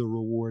wins a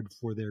reward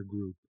for their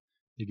group.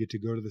 They get to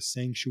go to the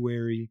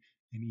sanctuary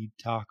and eat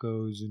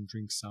tacos and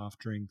drink soft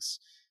drinks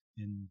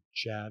and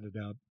chat it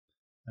up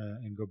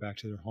and go back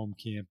to their home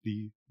camp.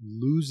 The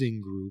losing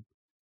group,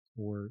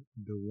 or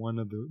the one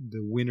of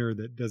the winner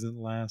that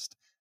doesn't last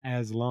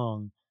as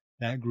long,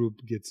 that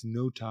group gets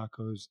no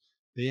tacos.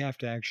 They have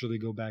to actually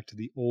go back to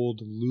the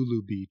old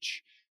Lulu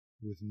Beach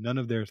with none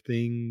of their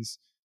things,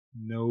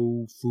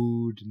 no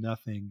food,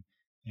 nothing,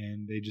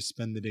 and they just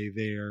spend the day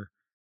there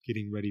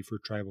getting ready for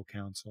tribal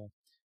council.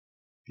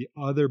 The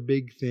other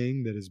big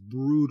thing that is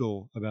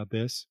brutal about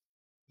this,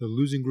 the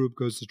losing group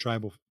goes to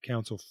tribal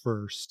council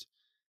first,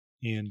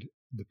 and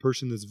the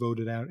person that's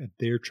voted out at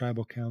their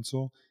tribal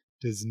council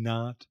does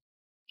not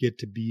get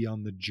to be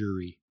on the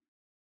jury.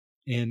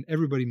 And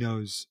everybody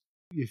knows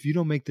if you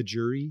don't make the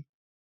jury,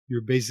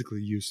 you're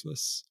basically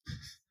useless.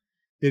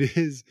 It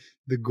is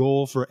the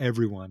goal for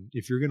everyone.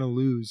 If you're going to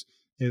lose,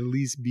 at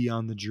least be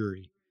on the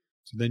jury.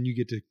 So then you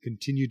get to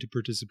continue to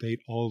participate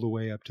all the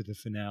way up to the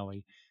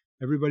finale.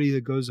 Everybody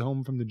that goes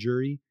home from the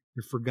jury,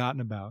 you're forgotten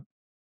about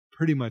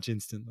pretty much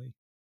instantly.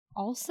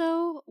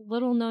 Also,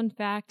 little known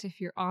fact,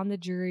 if you're on the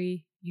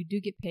jury, you do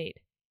get paid.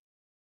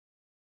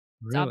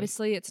 Really?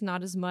 Obviously, it's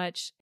not as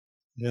much.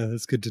 Yeah,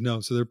 that's good to know.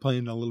 So they're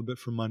playing a little bit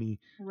for money,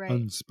 right.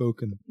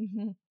 Unspoken.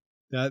 Mm-hmm.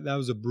 That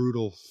was a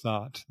brutal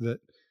thought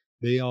that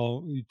they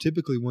all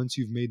typically, once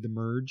you've made the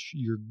merge,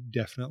 you're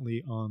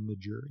definitely on the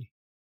jury.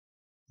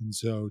 And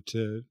so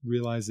to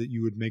realize that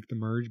you would make the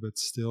merge but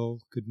still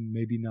could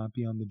maybe not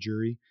be on the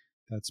jury,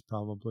 that's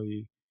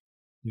probably,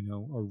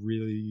 a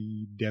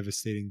really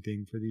devastating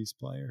thing for these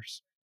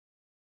players.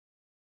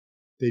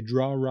 They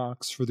draw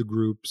rocks for the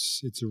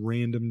groups. It's a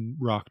random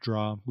rock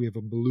draw. We have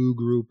a blue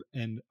group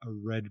and a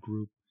red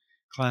group.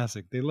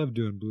 Classic. They love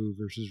doing blue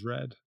versus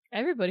red.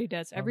 Everybody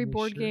does. Every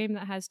board game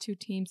that has 2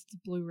 teams is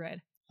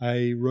blue-red.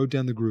 I wrote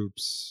down the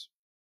groups.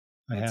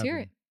 Let's hear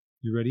it.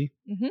 You ready?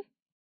 Mm-hmm.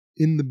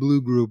 In the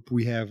blue group,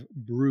 we have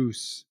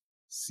Bruce,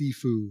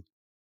 Sifu,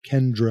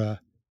 Kendra,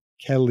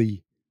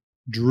 Kelly,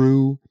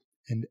 Drew,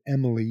 and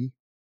Emily.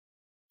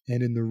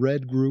 And in the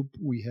red group,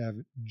 we have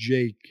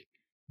Jake,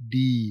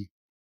 Dee,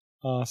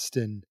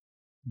 Austin,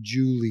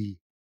 Julie,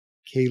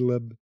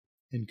 Caleb,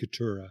 and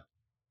Katura.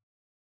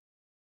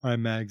 All right,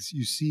 Mags,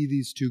 you see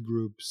these 2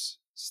 groups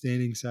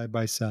standing side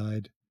by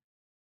side.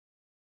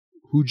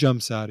 Who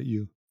jumps out at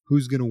you?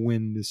 Who's going to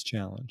win this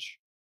challenge?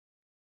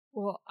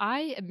 Well,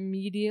 I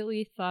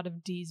immediately thought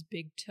of Dee's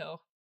big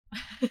toe.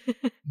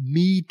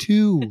 Me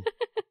too.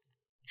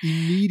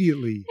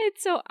 Immediately. And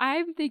so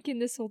I'm thinking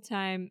this whole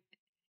time,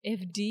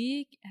 if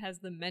D has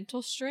the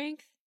mental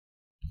strength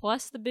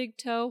plus the big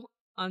toe,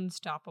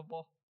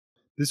 unstoppable.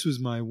 This was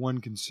my one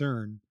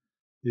concern,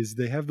 is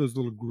they have those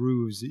little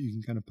grooves that you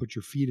can kind of put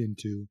your feet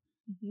into.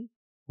 Mm-hmm.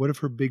 What if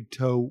her big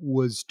toe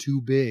was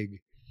too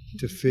big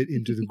to fit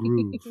into the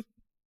groove?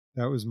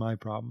 That was my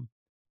problem.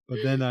 But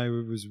then I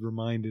was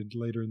reminded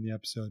later in the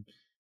episode,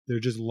 they're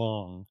just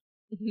long.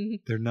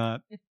 They're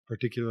not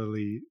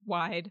particularly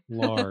wide,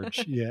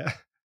 large. Yeah,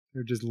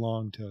 they're just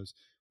long toes,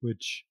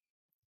 which,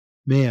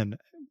 man,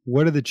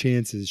 what are the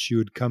chances she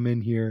would come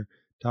in here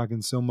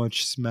talking so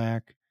much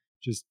smack,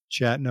 just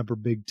chatting up her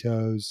big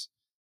toes,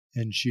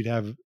 and she'd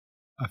have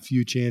a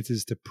few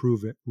chances to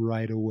prove it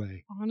right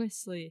away.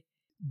 Honestly.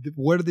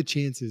 What are the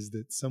chances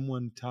that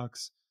someone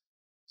talks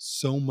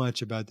so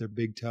much about their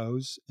big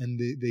toes and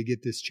they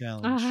get this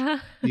challenge?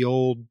 The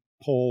old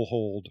pole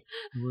hold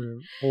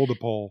a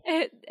pole.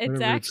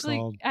 It's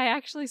actually, I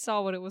actually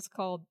saw what it was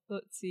called.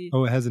 Let's see.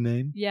 Oh, it has a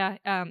name? Yeah,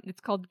 it's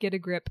called Get a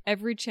Grip.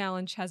 Every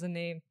challenge has a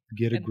name.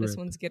 Get a Grip. This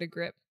one's Get a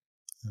Grip.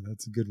 Oh,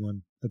 that's a good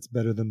one. That's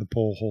better than the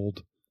pole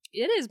hold.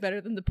 It is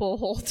better than the pole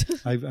hold.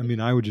 I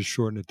mean, I would just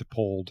shorten it to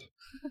poled.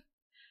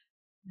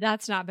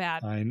 That's not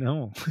bad. I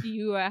know.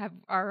 You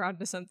are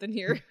onto something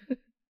here.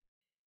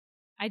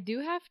 I do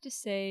have to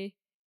say,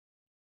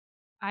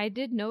 I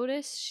did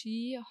notice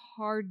she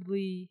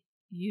hardly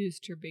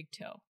used her big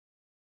toe.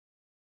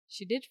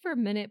 She did for a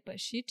minute, but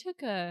she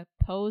took a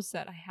pose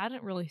that I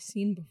hadn't really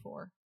seen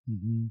before.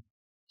 Mm-hmm.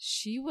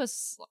 She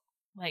was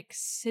like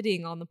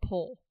sitting on the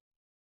pole.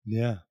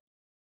 Yeah.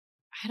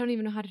 I don't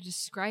even know how to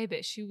describe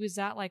it. She was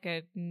at like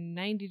a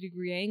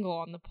 90-degree angle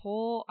on the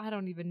pole. I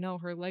don't even know.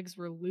 Her legs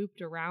were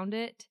looped around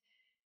it.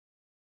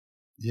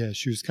 Yeah,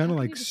 she was kind of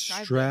like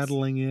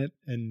straddling it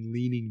and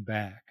leaning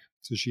back.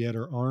 So she had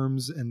her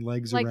arms and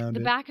legs around it. Like the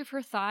back of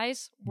her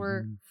thighs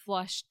were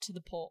flush to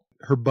the pole.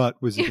 Her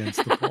butt was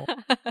against the pole.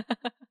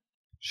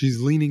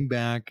 She's leaning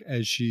back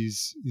as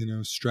she's,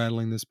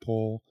 straddling this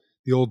pole.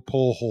 The old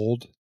pole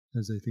hold,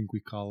 as I think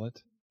we call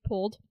it.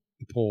 Poled.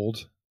 The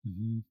poled.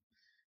 Mm-hmm.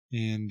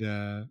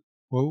 And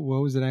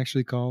what was it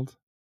actually called?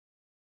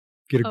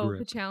 Get a grip. Oh,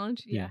 the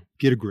challenge? Yeah.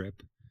 Get a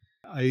grip.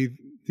 I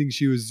think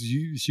she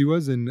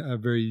was in a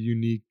very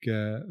unique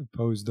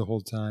pose the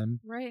whole time.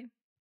 Right.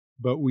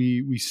 But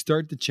we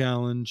start the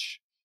challenge,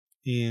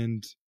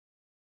 and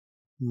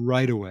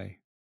right away,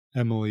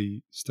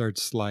 Emily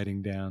starts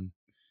sliding down.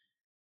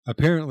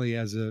 Apparently,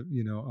 as a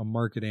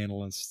market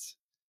analyst,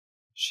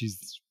 she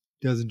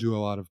doesn't do a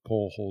lot of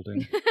pole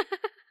holding.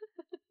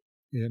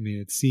 I mean,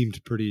 it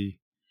seemed pretty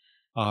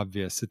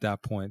obvious at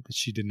that point that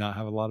she did not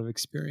have a lot of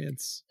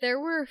experience. There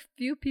were a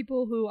few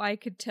people who I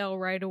could tell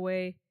right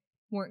away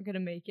weren't going to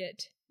make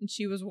it, and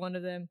she was one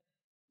of them.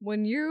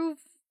 When you've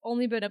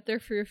only been up there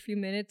for a few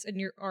minutes and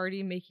you're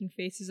already making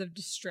faces of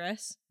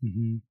distress,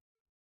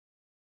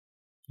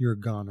 you're a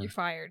goner. You're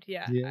fired.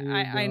 Yeah,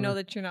 I know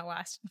that you're not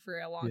lasting for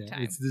a long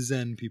time. It's the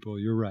Zen people.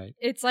 You're right.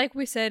 It's like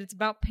we said, it's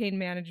about pain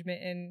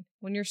management, and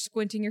when you're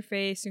squinting your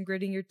face and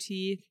gritting your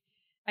teeth,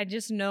 I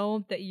just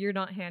know that you're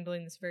not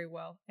handling this very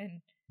well.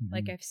 And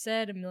like I've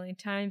said a million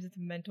times, it's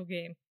a mental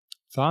game.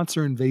 Thoughts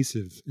are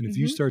invasive, and if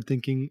you start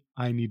thinking,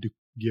 I need to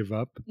give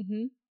up,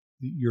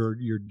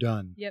 you're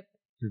done. Yep.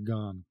 You're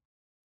gone.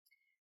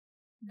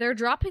 They're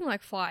dropping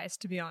like flies,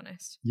 to be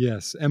honest.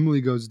 Yes,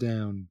 Emily goes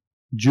down.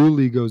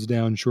 Julie goes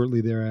down shortly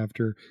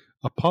thereafter,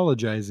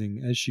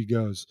 apologizing as she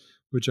goes,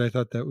 which I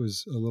thought that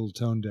was a little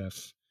tone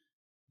deaf.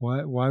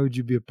 Why would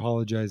you be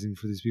apologizing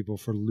for these people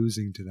for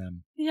losing to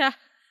them? Yeah.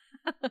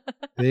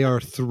 They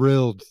are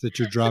thrilled that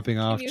you're dropping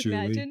off, Can you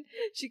Julie. Imagine?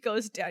 She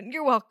goes down.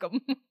 You're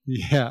welcome.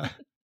 Yeah,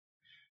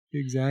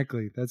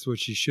 exactly. That's what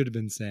she should have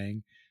been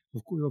saying.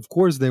 Of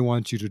course they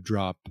want you to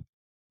drop.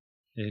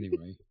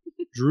 Anyway,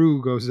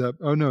 Drew goes up.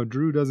 Oh, no,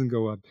 Drew doesn't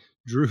go up.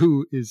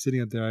 Drew is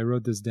sitting up there. I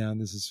wrote this down.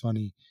 This is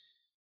funny.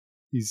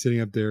 He's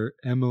sitting up there.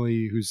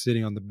 Emily, who's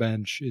sitting on the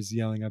bench, is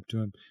yelling up to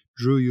him,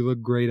 Drew, you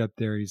look great up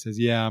there. He says,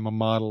 yeah, I'm a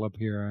model up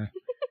here.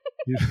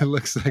 It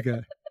looks like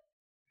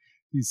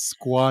he's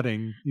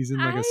squatting. He's in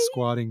like a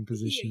squatting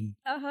position.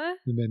 Uh-huh.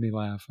 It made me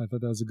laugh. I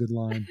thought that was a good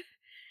line.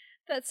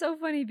 That's so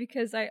funny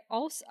because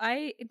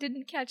I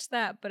didn't catch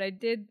that, but I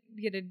did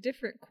get a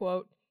different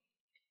quote.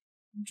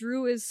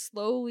 Drew is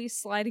slowly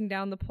sliding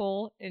down the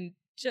pole in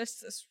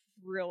just this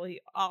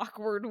really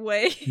awkward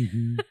way.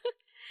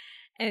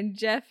 And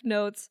Jeff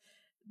notes,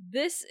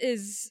 this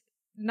is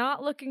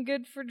not looking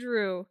good for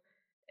Drew.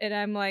 And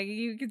I'm like,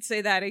 you could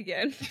say that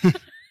again.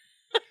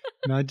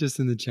 Not just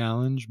in the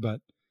challenge, but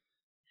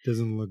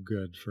doesn't look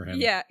good for him.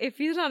 Yeah, if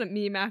he's not a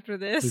meme after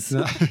this. It's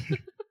not.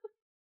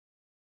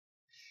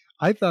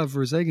 I thought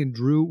for a second,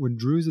 when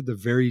Drew's at the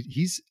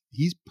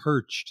he's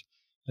perched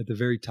at the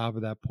very top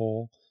of that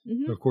pole.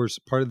 But of course,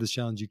 part of this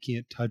challenge, you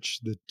can't touch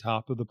the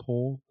top of the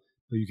pole,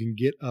 but you can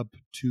get up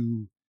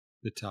to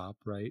the top,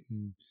 right?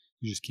 And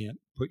you just can't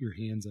put your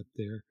hands up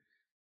there.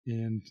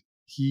 And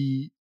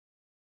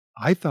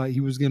I thought he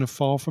was going to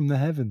fall from the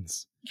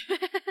heavens.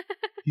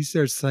 He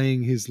starts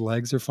saying his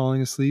legs are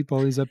falling asleep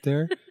while he's up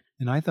there.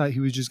 and I thought he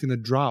was just going to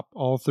drop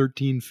all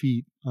 13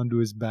 feet onto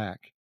his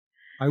back.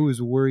 I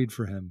was worried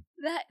for him.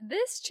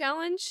 This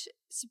challenge,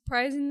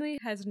 surprisingly,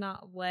 has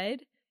not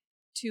led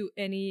to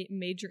any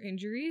major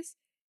injuries,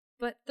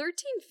 but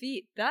 13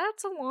 feet,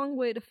 that's a long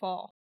way to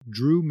fall.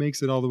 Drew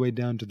makes it all the way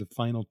down to the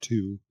final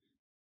two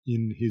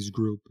in his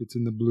group. It's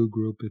in the blue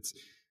group. It's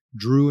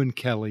Drew and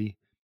Kelly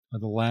are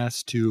the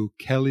last two.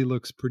 Kelly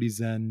looks pretty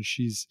zen.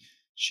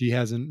 She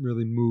hasn't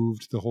really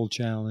moved the whole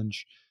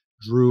challenge.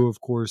 Drew, of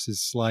course, is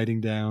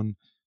sliding down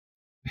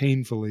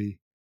painfully.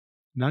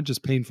 Not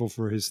just painful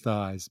for his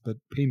thighs, but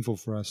painful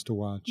for us to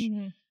watch.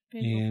 Mm-hmm.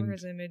 Painful for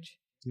his image.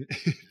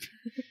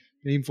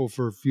 Painful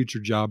for future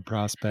job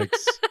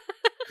prospects.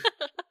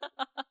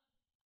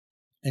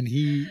 And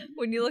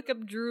when you look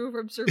up Drew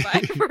from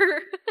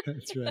Survivor.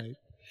 That's right.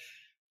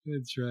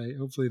 That's right.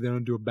 Hopefully they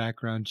don't do a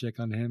background check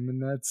on him,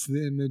 and that's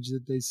the image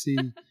that they see.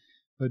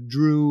 But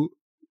Drew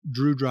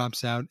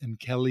drops out, and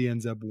Kelly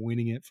ends up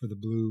winning it for the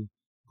blue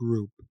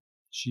group.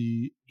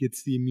 She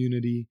gets the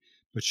immunity,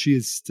 but she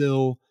is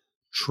still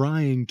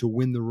trying to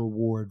win the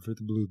reward for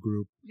the blue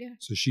group. Yeah.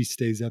 So she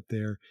stays up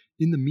there.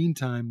 In the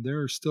meantime, there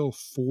are still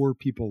 4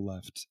 people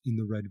left in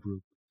the red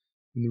group.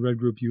 In the red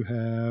group, you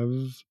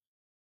have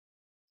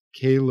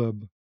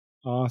Caleb,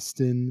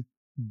 Austin,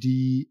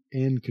 Dee,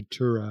 and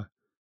Katura.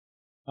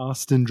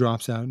 Austin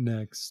drops out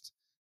next,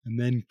 and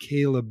then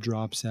Caleb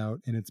drops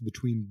out, and it's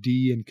between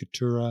Dee and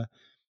Katura.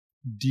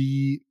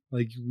 Dee,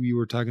 like we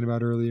were talking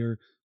about earlier,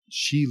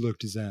 she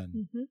looked zen.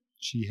 Mm-hmm.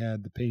 She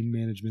had the pain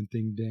management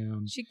thing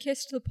down. She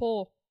kissed the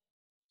pole.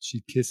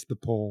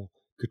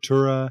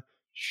 Katura,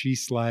 she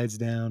slides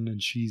down,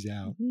 and she's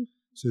out. Mm-hmm.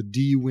 So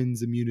Dee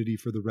wins immunity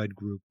for the red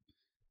group.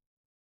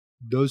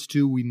 Those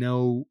two we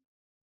know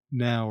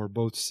now are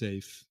both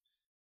safe,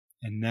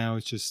 and now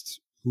it's just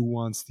who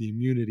wants the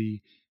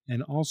immunity,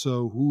 and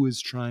also who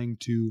is trying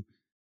to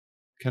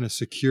kind of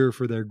secure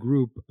for their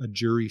group a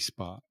jury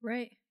spot.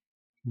 Right.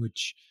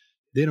 Which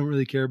they don't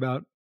really care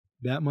about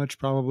that much,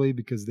 probably,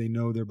 because they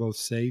know they're both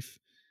safe.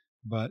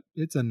 But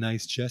it's a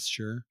nice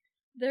gesture.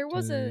 There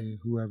was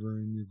whoever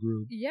in your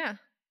group. Yeah.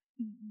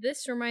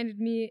 This reminded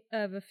me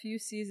of a few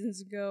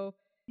seasons ago.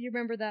 You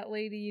remember that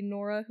lady,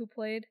 Nora, who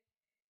played?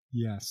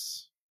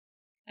 Yes.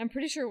 I'm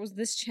pretty sure it was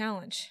this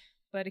challenge,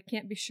 but I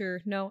can't be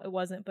sure. No, it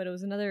wasn't, but it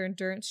was another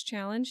endurance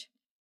challenge.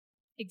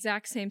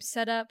 Exact same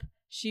setup.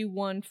 She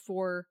won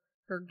for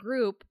her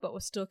group, but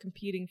was still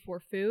competing for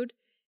food.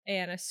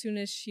 And as soon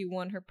as she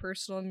won her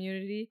personal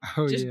immunity,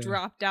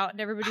 dropped out, and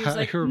everybody was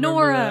like,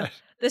 Nora,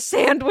 the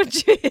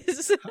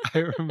sandwiches. I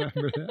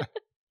remember that.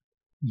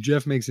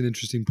 Jeff makes an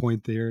interesting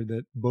point there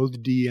that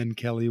both Dee and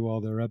Kelly, while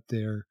they're up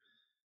there,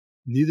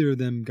 neither of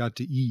them got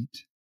to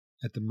eat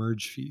at the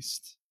merge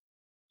feast.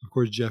 Of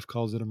course, Jeff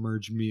calls it a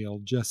merge meal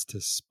just to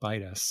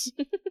spite us.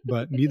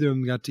 But neither of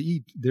them got to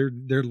eat.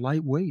 They're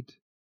lightweight.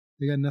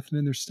 They got nothing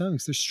in their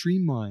stomachs. They're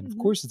streamlined. Mm-hmm.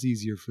 Of course it's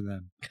easier for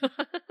them.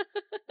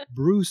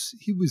 Bruce,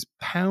 he was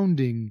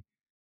pounding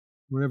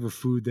whatever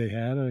food they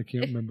had. I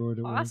can't remember what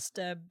it was.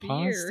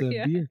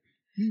 Beer.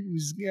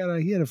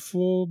 He had a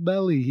full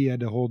belly he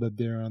had to hold up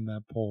there on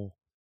that pole.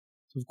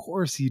 So of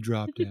course he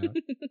dropped out.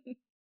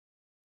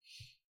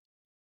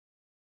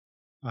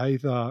 I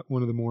thought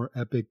one of the more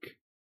epic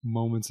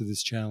moments of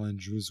this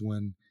challenge was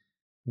when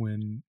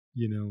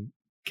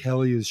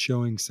Kelly is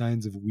showing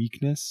signs of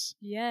weakness.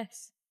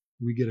 Yes.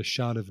 We get a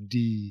shot of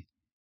Dee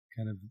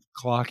kind of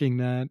clocking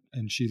that,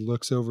 and she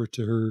looks over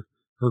to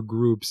her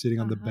group sitting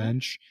on the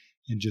bench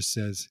and just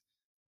says,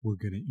 "We're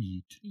going to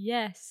eat."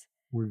 Yes.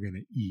 We're going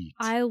to eat.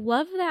 I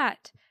love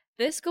that.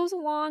 This goes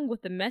along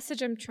with the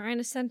message I'm trying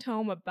to send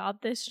home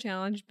about this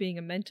challenge being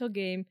a mental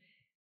game.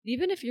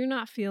 Even if you're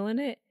not feeling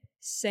it,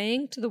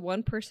 saying to the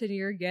one person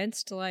you're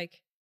against,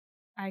 like,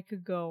 I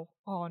could go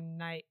all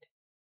night.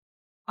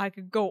 I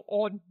could go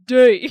all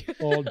day.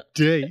 All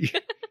day.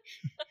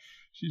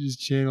 She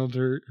just channeled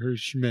her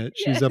Schmidt.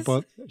 Yes.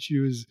 She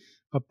was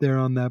up there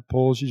on that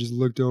pole. She just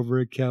looked over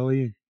at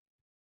Kelly.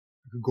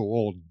 I could go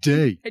all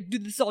day. I do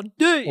this all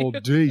day. All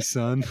day,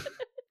 son.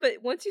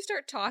 But once you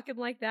start talking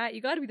like that,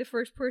 you got to be the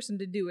first person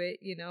to do it,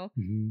 you know?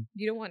 Mm-hmm.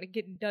 You don't want to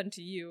get it done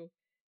to you.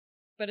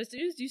 But as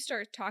soon as you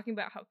start talking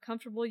about how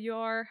comfortable you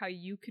are, how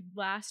you could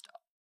last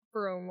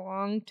for a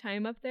long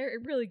time up there,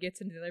 it really gets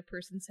into the other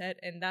person's head,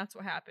 and that's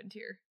what happened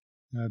here.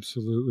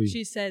 Absolutely.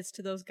 She says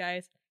to those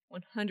guys,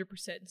 100%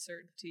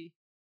 certainty,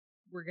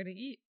 we're going to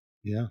eat.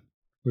 Yeah.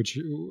 Which,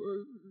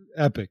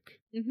 epic.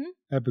 Mm-hmm.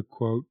 Epic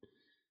quote.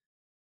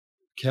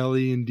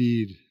 Kelly,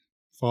 indeed,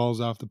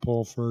 falls off the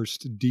pole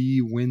first.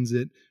 Dee wins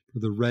it for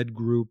the red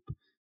group.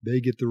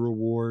 They get the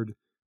reward.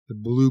 The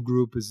blue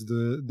group is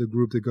the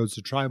group that goes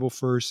to tribal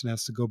first and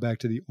has to go back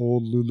to the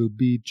old Lulu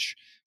Beach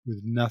with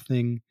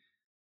nothing.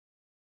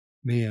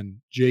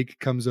 Man, Jake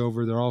comes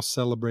over. They're all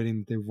celebrating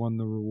that they've won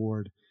the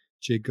reward.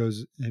 Jake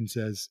goes and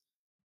says,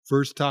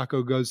 "First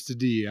taco goes to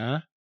Dee, huh?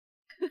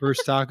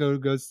 First taco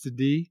goes to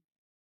Dee."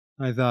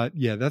 I thought,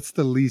 yeah, that's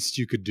the least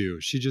you could do.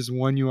 She just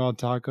won you all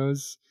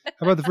tacos.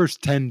 How about the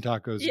first 10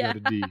 tacos go to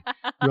Dee?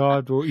 You all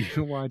have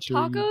to watch her.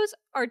 Tacos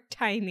are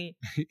tiny.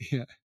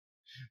 Yeah.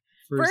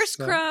 First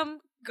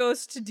crumb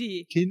goes to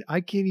D.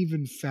 I can't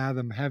even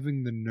fathom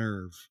having the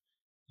nerve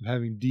of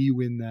having D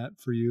win that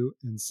for you,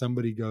 and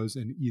somebody goes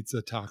and eats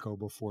a taco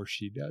before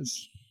she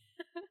does.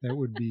 That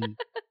would be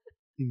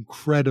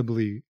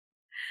incredibly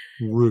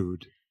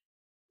rude.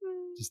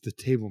 Just the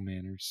table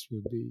manners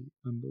would be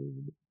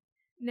unbelievable.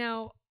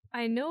 Now,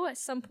 I know at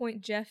some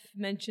point Jeff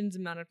mentions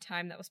amount of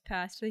time that was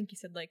passed. I think he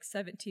said like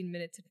 17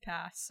 minutes had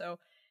passed. So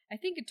I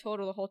think in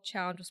total the whole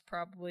challenge was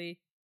probably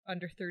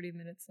under 30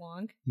 minutes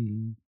long.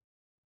 Mm-hmm.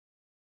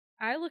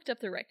 I looked up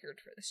the record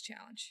for this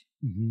challenge.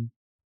 Mm-hmm.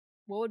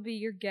 What would be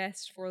your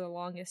guess for the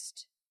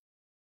longest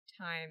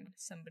time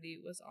somebody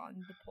was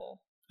on the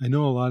pole? I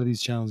know a lot of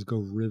these challenges go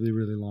really,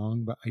 really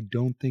long, but I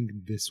don't think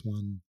this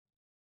one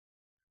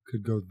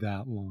could go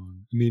that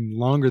long. I mean,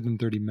 longer than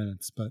 30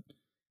 minutes, but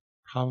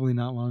probably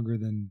not longer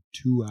than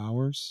 2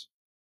 hours.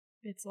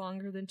 It's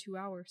longer than 2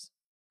 hours.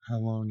 How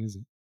long is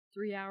it?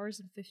 3 hours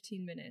and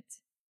 15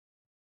 minutes.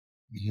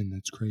 Man,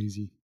 that's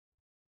crazy.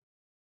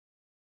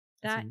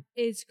 That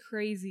is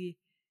crazy.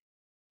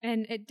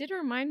 And it did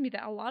remind me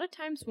that a lot of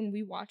times when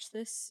we watch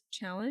this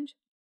challenge,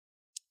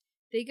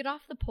 they get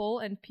off the pole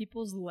and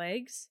people's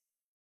legs,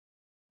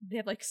 they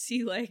have like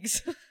sea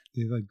legs.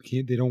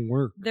 They don't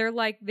work. They're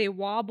like, they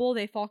wobble,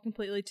 they fall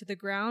completely to the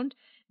ground.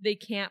 They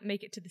can't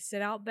make it to the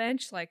sit-out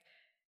bench. Like,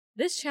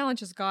 this challenge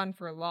has gone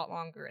for a lot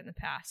longer in the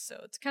past,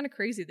 so it's kind of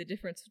crazy the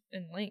difference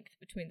in length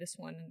between this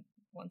one and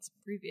one's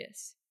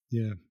previous.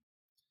 Yeah.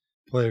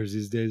 Players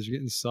these days are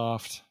getting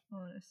soft.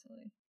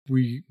 Honestly.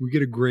 We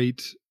get a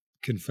great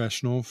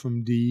confessional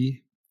from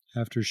Dee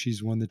after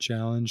she's won the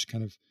challenge,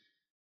 kind of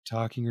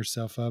talking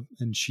herself up,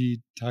 and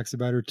she talks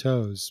about her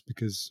toes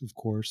because, of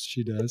course,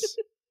 she does.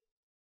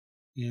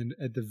 And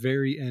at the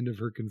very end of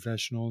her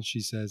confessional, she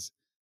says,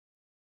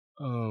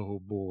 "Oh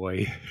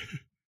boy."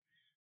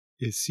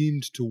 It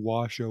seemed to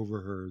wash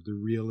over her the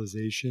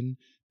realization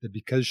that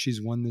because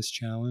she's won this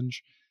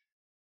challenge,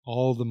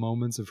 all the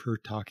moments of her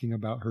talking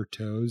about her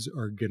toes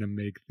are going to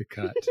make the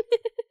cut.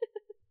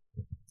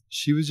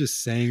 She was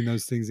just saying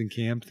those things in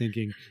camp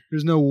thinking,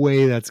 there's no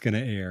way that's going to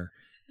air.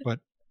 But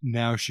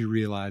now she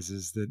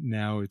realizes that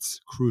now it's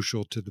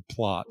crucial to the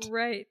plot.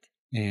 Right.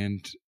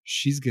 And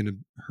she's going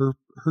to,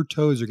 her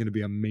toes are going to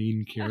be a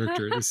main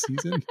character this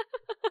season.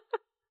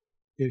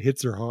 It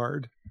hits her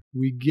hard.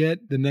 We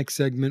get the next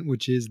segment,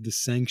 which is the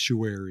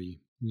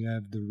sanctuary. We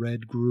have the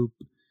red group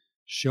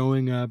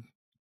showing up.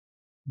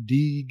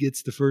 Dee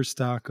gets the first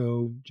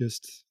taco,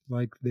 just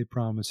like they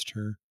promised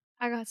her.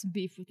 I got some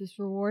beef with this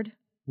reward.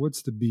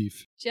 What's the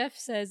beef? Jeff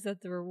says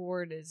that the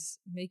reward is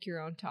make your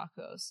own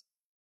tacos.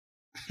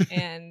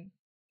 And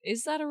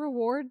is that a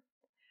reward?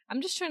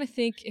 I'm just trying to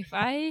think, if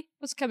I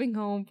was coming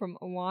home from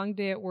a long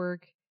day at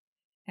work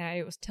and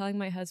I was telling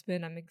my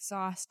husband I'm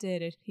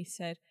exhausted, and he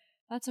said,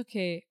 "That's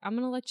okay, I'm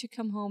going to let you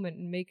come home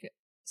and make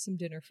some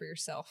dinner for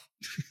yourself."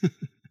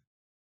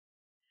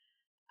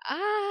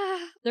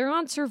 They're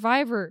on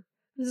Survivor.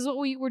 This is what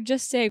we were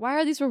just saying. Why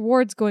are these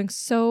rewards going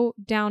so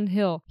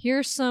downhill?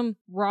 Here's some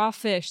raw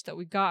fish that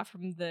we got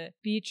from the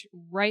beach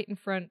right in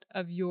front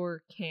of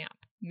your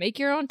camp. Make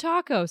your own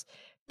tacos.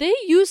 They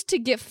used to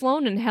get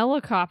flown in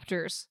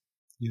helicopters.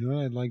 You know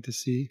what I'd like to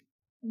see?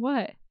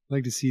 What? I'd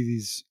like to see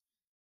these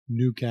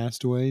new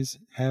castaways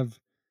have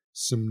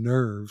some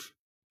nerve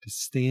to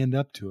stand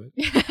up to it.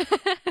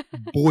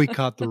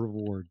 Boycott the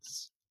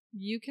rewards.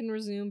 You can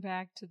resume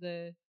back to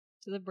the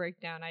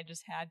breakdown. I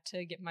just had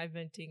to get my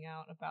venting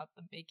out about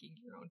the making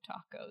your own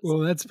tacos. Well,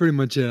 that's pretty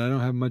much it. I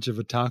don't have much of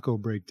a taco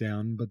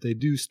breakdown, but they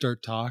do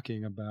start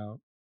talking about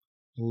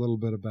a little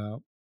bit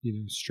about,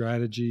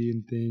 strategy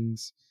and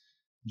things.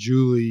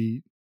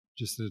 Julie,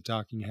 just in a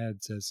talking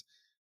head, says,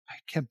 "I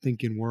kept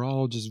thinking we're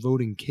all just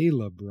voting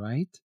Caleb,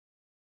 right?"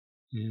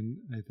 And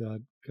I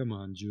thought, come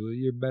on, Julie,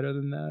 you're better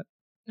than that.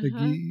 Like,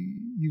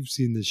 you've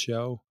seen the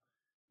show.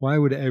 Why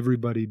would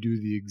everybody do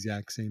the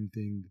exact same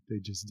thing that they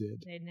just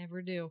did? They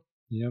never do.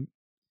 Yep.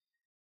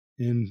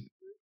 And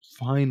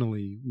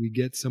finally, we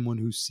get someone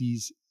who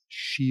sees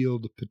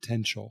shield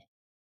potential.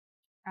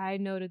 I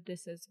noted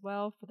this as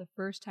well. For the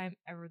first time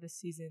ever this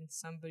season,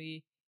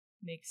 somebody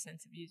makes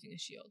sense of using a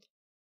shield.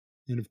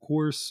 And of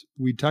course,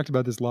 we talked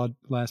about this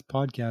last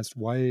podcast.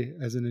 Why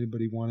hasn't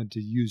anybody wanted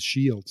to use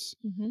shields,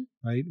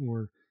 right?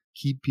 Or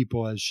keep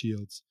people as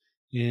shields?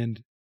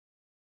 And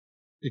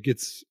it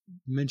gets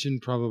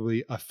mentioned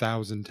probably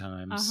 1,000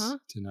 times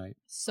tonight.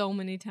 So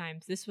many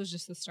times. This was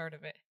just the start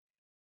of it.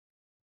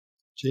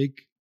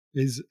 Jake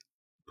is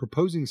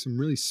proposing some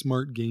really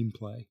smart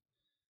gameplay.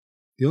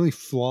 The only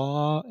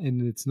flaw,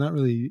 and it's not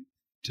really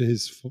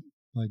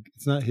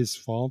it's not his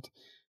fault,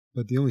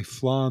 but the only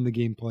flaw in the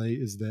gameplay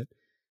is that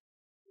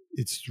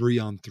it's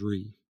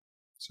 3-on-3.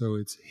 So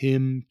it's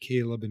him,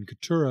 Caleb, and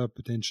Katura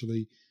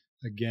potentially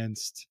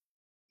against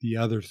the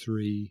other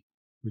three,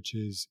 which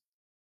is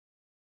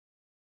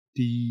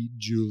Dee,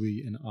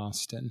 Julie, and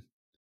Austin.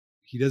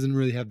 He doesn't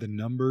really have the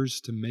numbers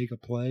to make a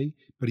play,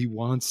 but he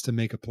wants to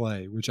make a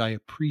play, which I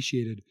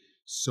appreciated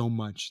so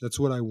much. That's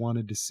what I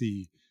wanted to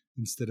see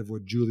instead of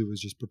what Julie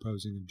was just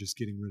proposing of just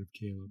getting rid of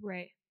Caleb.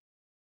 Right.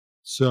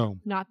 So.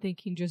 Not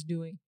thinking, just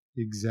doing.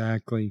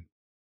 Exactly.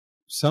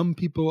 some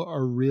people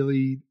are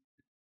really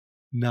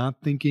not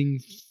thinking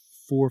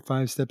 4 or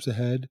 5 steps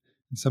ahead,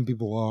 and some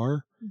people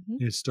are, Mm-hmm.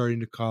 and it's starting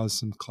to cause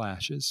some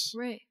clashes.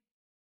 Right.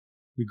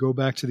 We go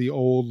back to the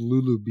old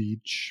Lulu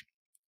Beach,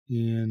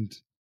 and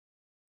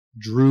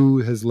Drew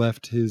has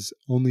left his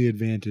only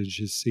advantage,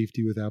 his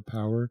safety without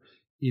power,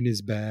 in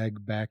his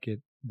bag back at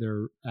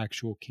their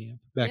actual camp,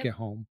 back Yep. at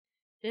home.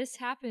 This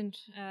happened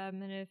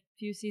in a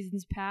few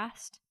seasons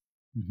past.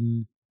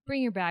 Mm-hmm.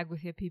 Bring your bag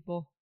with you,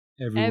 people.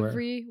 Everywhere.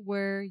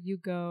 Everywhere you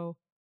go,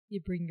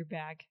 you bring your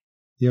bag.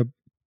 Yep.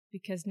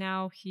 Because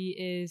now he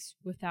is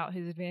without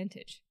his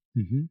advantage.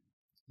 Mm-hmm.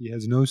 He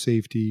has no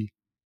safety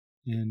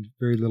and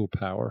very little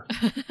power.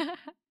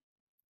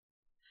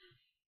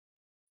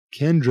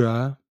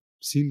 Kendra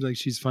seems like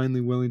she's finally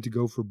willing to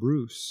go for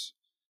Bruce.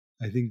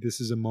 I think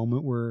this is a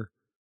moment where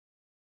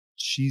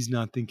she's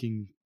not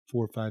thinking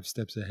 4 or 5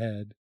 steps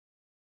ahead.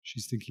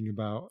 She's thinking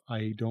about,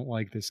 I don't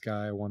like this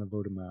guy. I want to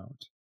vote him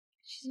out.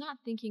 She's not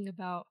thinking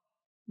about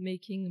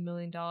making $1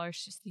 million.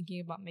 She's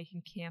thinking about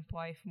making camp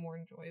life more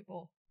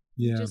enjoyable.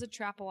 Yeah. Which is a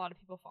trap a lot of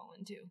people fall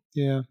into.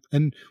 Yeah.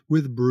 And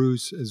with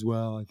Bruce as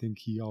well, I think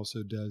he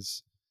also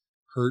does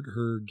hurt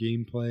her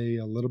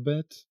gameplay a little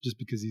bit just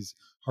because he's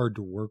hard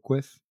to work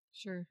with.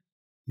 Sure.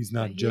 He's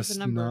not just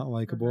not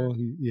likable.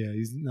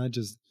 He's not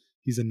just,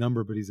 he's a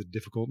number, but he's a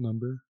difficult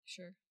number.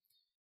 Sure.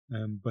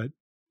 But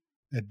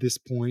at this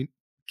point,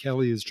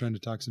 Kelly is trying to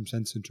talk some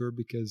sense into her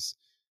because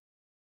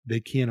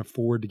they can't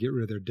afford to get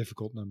rid of their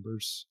difficult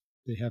numbers.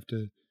 They have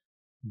to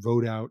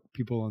vote out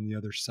people on the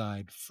other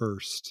side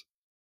first,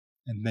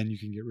 and then you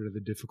can get rid of the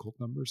difficult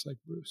numbers like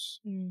Bruce.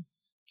 Mm.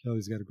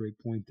 Kelly's got a great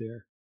point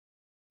there.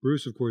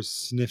 Bruce, of course,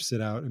 sniffs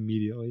it out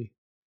immediately.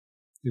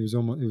 It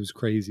was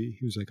crazy.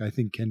 He was like, I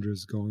think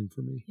Kendra's going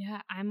for me.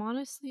 Yeah, I'm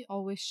honestly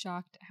always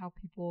shocked at how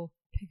people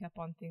pick up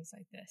on things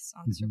like this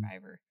on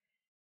Survivor.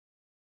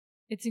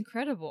 It's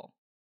incredible.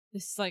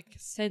 This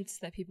sense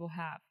that people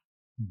have.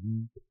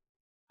 Mm-hmm.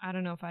 I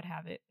don't know if I'd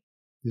have it.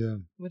 Yeah.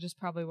 Which is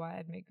probably why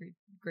I'd make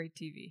great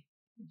TV.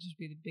 I'd just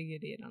be the big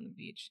idiot on the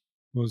beach.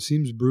 Well, it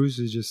seems Bruce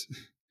is just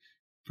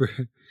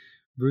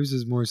Bruce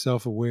is more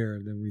self-aware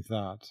than we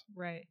thought.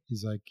 Right.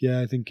 He's like, yeah,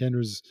 I think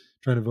Kendra's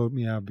trying to vote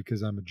me out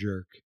because I'm a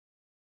jerk.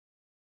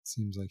 It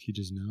seems like he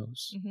just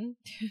knows. Mm-hmm.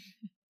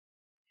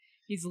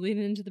 He's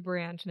leaning into the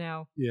brand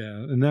now. Yeah,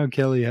 and now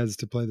Kelly has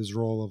to play this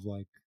role of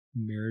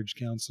marriage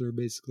counselor,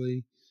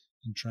 basically,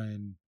 and try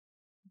and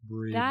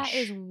bridge. That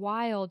is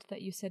wild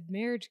that you said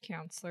marriage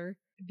counselor,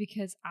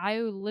 because I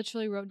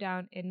literally wrote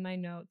down in my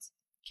notes,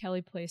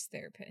 Kelly plays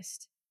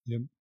therapist.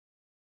 Yep.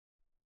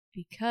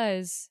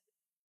 Because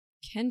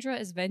Kendra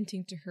is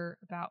venting to her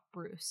about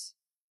Bruce.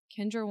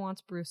 Kendra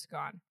wants Bruce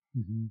gone.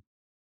 Mm-hmm.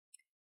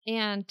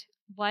 And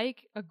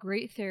like a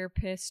great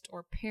therapist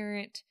or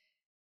parent,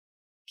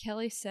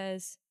 Kelly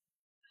says,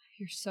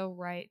 you're so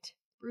right.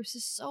 Bruce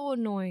is so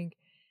annoying.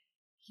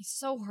 He's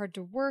so hard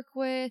to work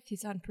with.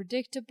 He's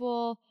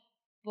unpredictable.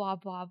 Blah,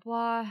 blah,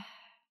 blah.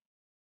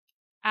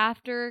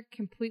 After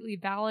completely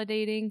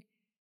validating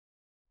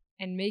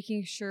and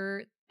making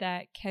sure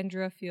that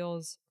Kendra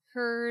feels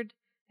heard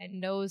and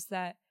knows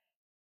that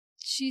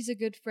she's a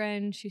good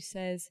friend, she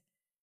says,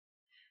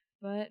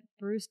 but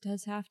Bruce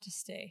does have to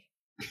stay.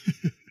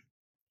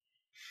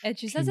 And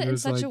she says it in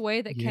such a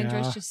way that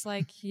Kendra's just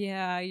like,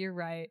 yeah, you're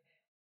right.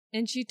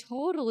 And she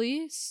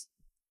totally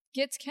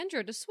gets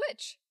Kendra to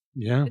switch.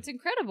 Yeah. It's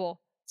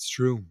incredible. It's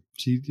true.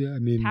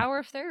 Power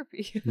of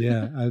therapy.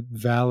 Yeah, it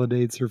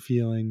validates her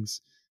feelings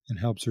and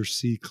helps her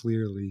see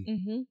clearly.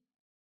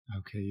 Mm-hmm.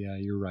 Okay, yeah,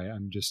 you're right.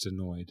 I'm just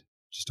annoyed.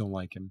 Just don't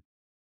like him.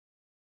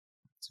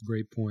 It's a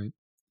great point.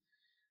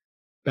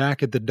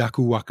 Back at the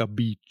Dakuwaka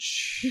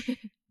Beach.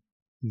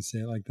 You say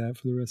it like that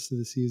for the rest of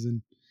the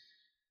season.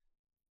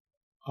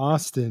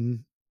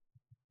 Austin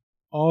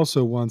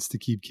also wants to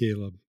keep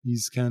Caleb.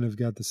 He's kind of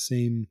got the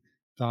same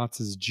thoughts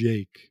as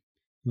Jake.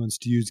 He wants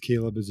to use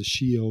Caleb as a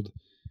shield.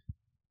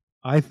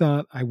 I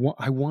thought I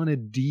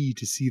wanted Dee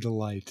to see the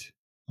light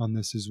on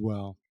this as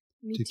well.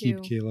 Me to too.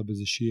 Keep Caleb as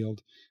a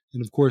shield.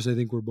 And of course, I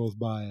think we're both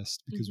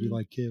biased because we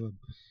like Caleb.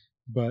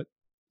 But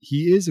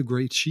he is a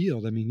great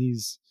shield. I mean,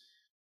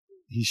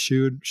 he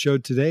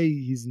showed today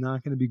he's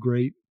not going to be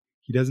great.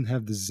 He doesn't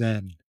have the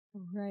zen.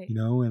 Right.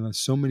 And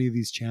so many of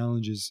these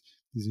challenges,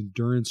 these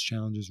endurance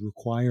challenges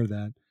require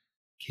that.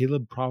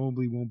 Caleb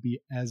probably won't be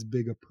as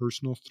big a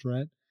personal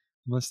threat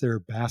unless they're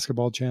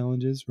basketball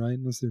challenges, right?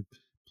 Unless they're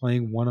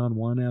playing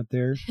one-on-one out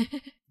there.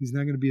 He's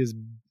not going to be as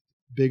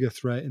big a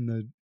threat in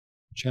the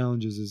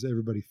challenges as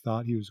everybody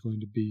thought he was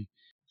going to be.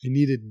 I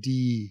needed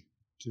D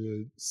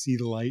to see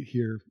the light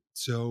here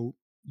so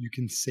you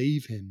can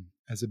save him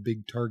as a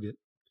big target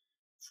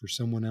for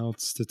someone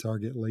else to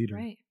target later.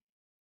 Right.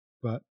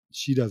 But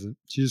she doesn't.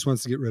 She just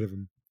wants to get rid of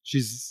him.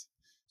 She's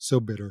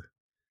so bitter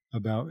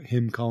about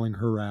him calling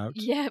her out.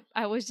 Yep,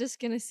 I was just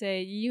going to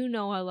say,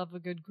 I love a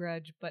good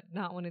grudge, but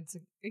not when it's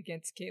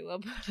against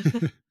Caleb.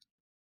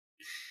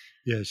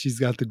 Yeah, she's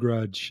got the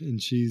grudge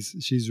and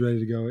she's ready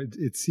to go.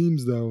 It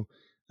seems though,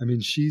 I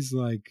mean, she's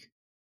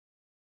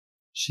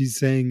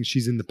saying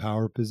she's in the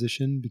power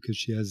position because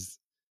she has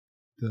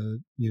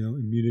the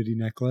immunity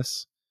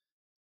necklace.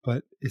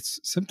 But it's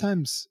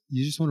sometimes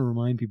you just want to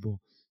remind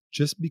people,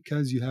 just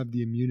because you have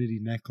the immunity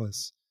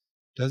necklace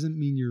doesn't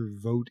mean your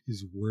vote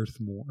is worth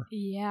more.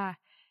 Yeah.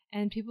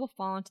 And people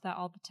fall into that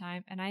all the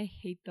time. And I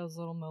hate those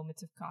little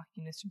moments of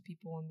cockiness from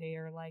people when they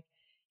are like,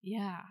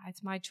 yeah,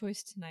 it's my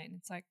choice tonight. And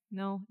it's like,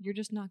 no, you're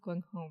just not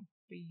going home,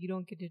 but you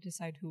don't get to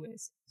decide who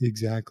is.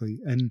 Exactly.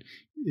 And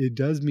it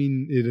does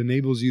mean it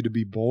enables you to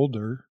be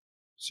bolder,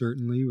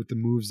 certainly, with the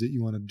moves that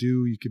you want to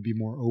do. You could be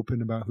more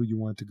open about who you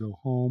want to go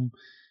home.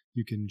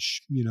 You can,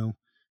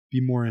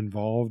 be more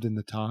involved in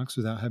the talks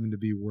without having to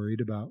be worried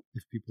about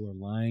if people are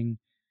lying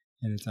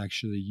and it's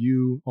actually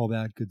you, all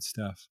that good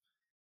stuff.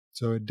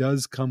 So it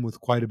does come with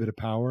quite a bit of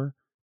power,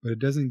 but it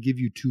doesn't give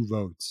you 2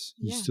 votes.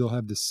 You Yeah. still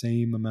have the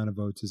same amount of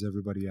votes as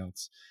everybody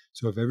else.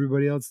 So if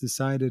everybody else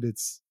decided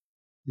it's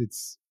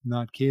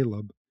not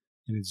Caleb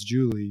and it's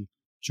Julie,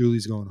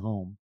 Julie's going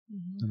home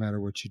no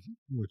matter what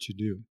you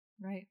do.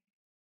 Right.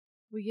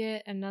 We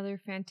get another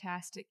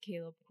fantastic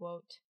Caleb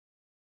quote.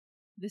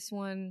 This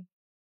one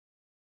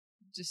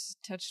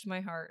just touched my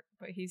heart,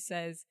 but he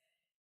says,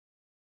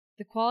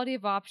 "The quality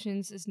of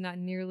options is not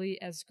nearly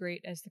as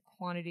great as the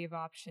quantity of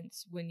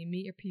options. When you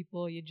meet your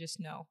people, you just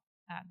know."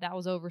 That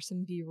was over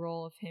some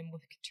B-roll of him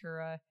with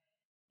Katura,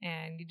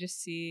 and you just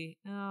see,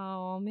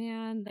 oh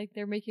man, like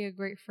they're making a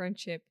great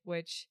friendship,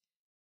 which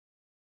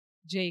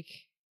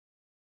Jake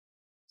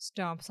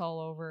stomps all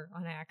over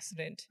on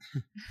accident.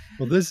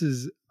 Well, this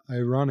is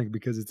ironic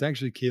because it's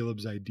actually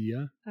Caleb's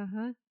idea,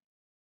 Uh-huh.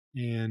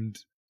 and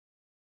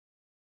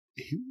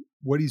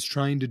what he's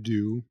trying to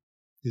do,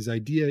 his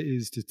idea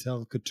is to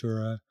tell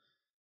Katura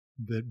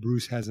that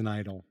Bruce has an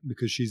idol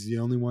because she's the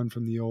only one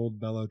from the old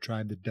Bellow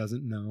tribe that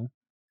doesn't know.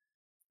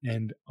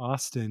 And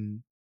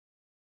Austin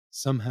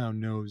somehow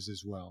knows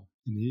as well.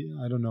 And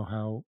I don't know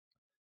how,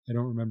 I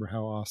don't remember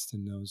how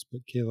Austin knows,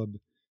 but Caleb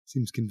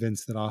seems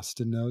convinced that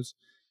Austin knows.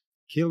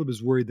 Caleb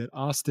is worried that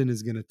Austin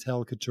is going to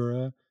tell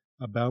Katura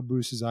about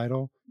Bruce's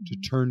idol to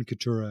turn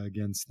Katura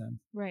against them.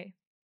 Right.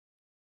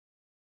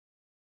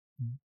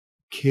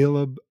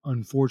 Caleb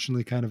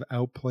unfortunately kind of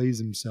outplays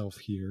himself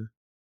here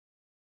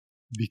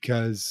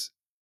because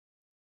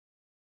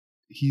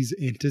he's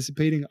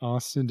anticipating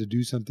Austin to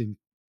do something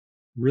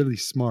really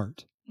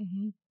smart.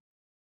 Mm-hmm.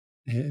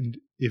 And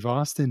if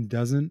Austin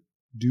doesn't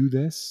do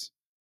this,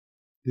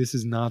 this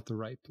is not the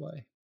right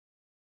play.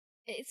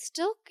 It's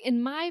still,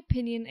 in my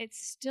opinion, it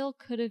still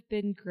could have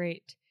been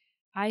great.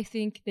 I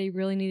think they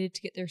really needed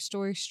to get their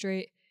story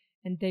straight,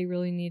 and they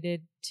really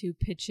needed to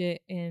pitch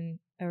it in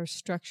a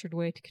structured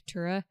way to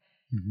Katura,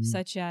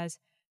 such as,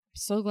 "I'm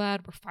so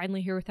glad we're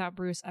finally here without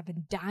Bruce. I've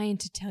been dying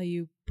to tell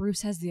you,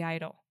 Bruce has the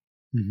idol."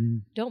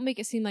 Don't make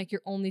it seem like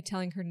you're only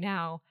telling her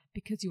now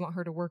because you want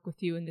her to work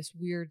with you in this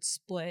weird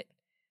split,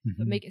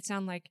 but make it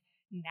sound like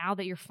now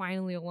that you're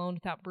finally alone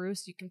without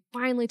Bruce, you can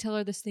finally tell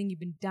her this thing you've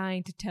been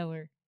dying to tell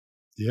her.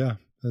 Yeah,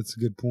 that's a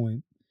good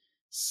point.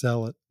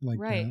 Sell it like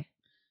Right. that.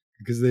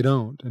 Because they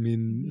don't. I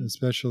mean,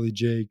 especially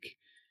Jake.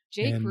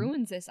 Jake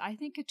ruins this. I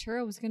think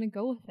Katura was going to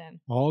go with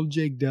them. All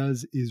Jake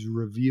does is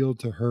reveal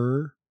to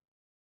her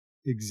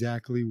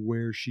exactly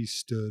where she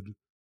stood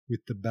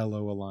with the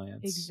Bellow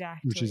Alliance.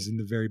 Exactly. Which is in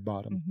the very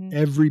bottom.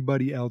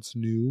 Everybody else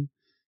knew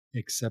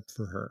except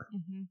for her.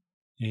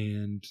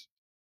 And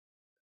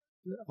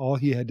all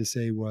he had to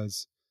say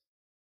was,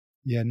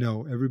 yeah,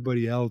 no,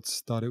 everybody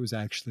else thought it was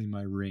actually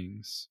my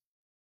rings.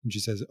 And she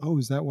says, oh,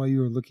 is that why you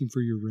were looking for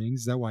your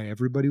rings? Is that why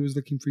everybody was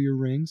looking for your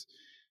rings?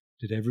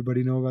 Did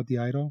everybody know about the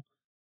idol?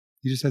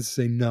 He just has to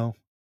say no.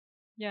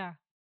 Yeah,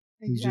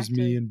 exactly. It was just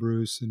me and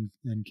Bruce,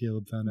 and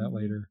Caleb found out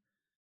later.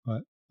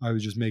 But I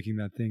was just making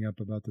that thing up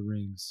about the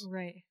rings.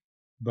 Right.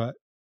 But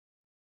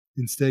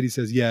instead he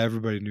says, yeah,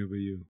 everybody knew but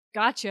you.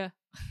 Gotcha.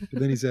 But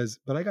then he says,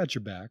 but I got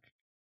your back.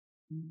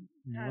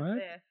 What?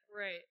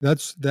 Right.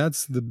 That's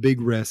the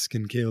big risk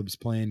in Caleb's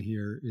plan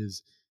here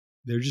is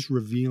they're just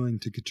revealing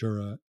to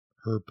Katura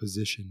her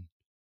position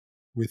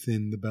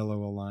within the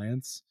Bellow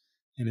Alliance.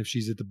 And if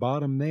she's at the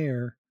bottom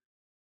there,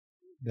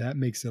 that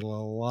makes it a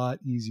lot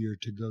easier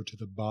to go to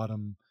the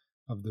bottom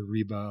of the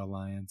Reba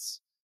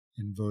Alliance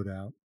and vote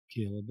out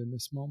Caleb in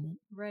this moment.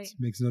 Right. It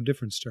makes no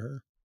difference to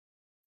her.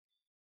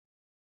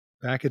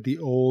 Back at the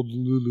old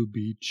Lulu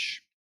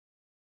Beach,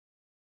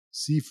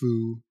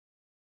 Sifu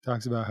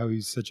talks about how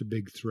he's such a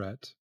big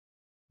threat,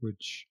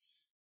 which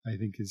I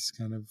think is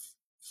kind of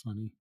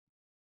funny.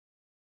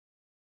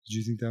 Did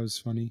you think that was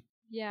funny?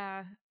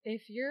 Yeah.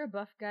 If you're a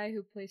buff guy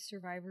who plays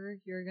Survivor,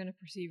 you're going to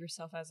perceive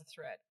yourself as a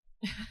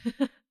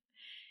threat.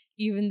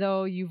 Even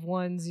though you've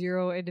won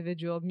 0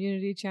 individual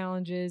immunity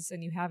challenges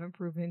and you haven't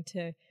proven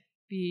to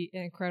be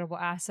an incredible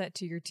asset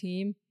to your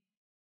team,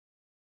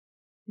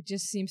 it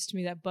just seems to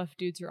me that buff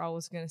dudes are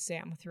always going to say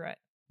I'm a threat.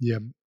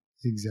 Yep,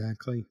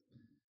 exactly.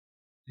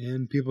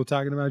 And people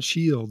talking about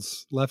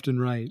shields left and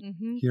right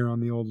here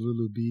on the old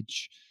Lulu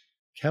Beach.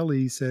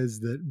 Kelly says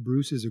that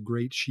Bruce is a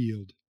great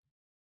shield.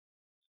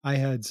 I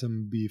had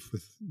some beef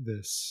with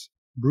this.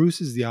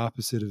 Bruce is the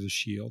opposite of a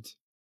shield.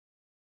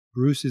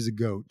 Bruce is a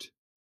goat.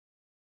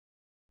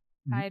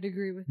 I'd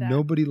agree with that.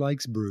 Nobody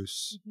likes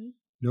Bruce.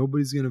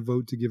 Nobody's going to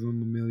vote to give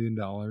him $1 million.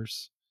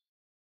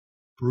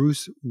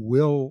 Bruce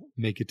will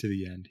make it to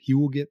the end. He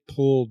will get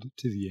pulled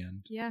to the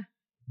end. Yeah.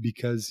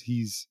 Because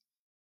he's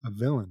a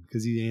villain,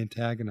 because he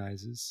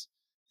antagonizes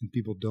and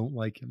people don't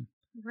like him.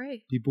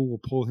 Right. People will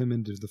pull him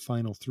into the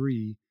final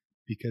 3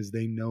 because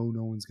they know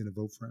no one's going to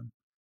vote for him.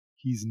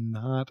 He's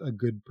not a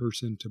good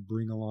person to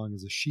bring along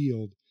as a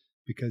shield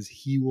because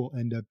he will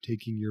end up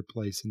taking your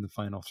place in the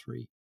final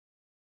 3.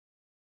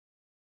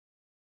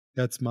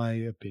 That's my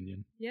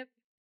opinion. Yep.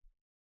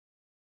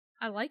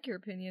 I like your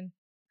opinion.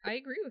 I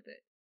agree with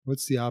it.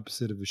 What's the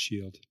opposite of a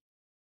shield?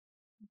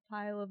 A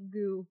pile of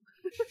goo.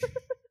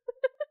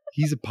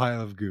 He's a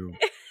pile of goo.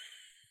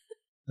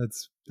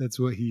 That's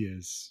what he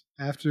is.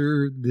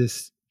 After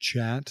this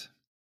chat,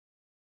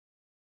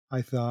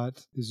 I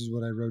thought, this is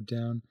what I wrote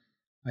down,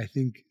 I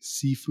think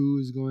Sifu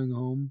is going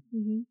home.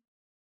 Mm-hmm.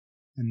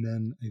 And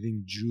then I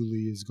think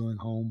Julie is going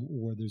home,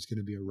 or there's going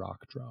to be a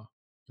rock draw.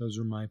 Those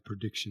are my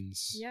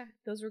predictions. Yeah,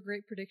 those were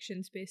great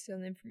predictions based on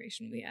the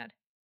information we had.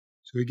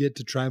 So we get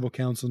to Tribal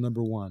Council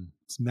number 1.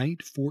 It's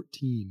night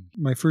 14.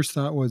 My first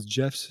thought was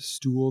Jeff's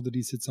stool that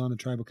he sits on at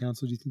Tribal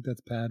Council. Do you think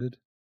that's padded?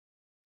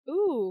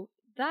 Ooh,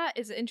 that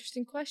is an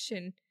interesting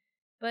question.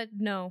 But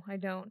no, I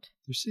don't.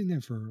 They're sitting there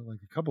for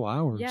like a couple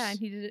hours. Yeah, and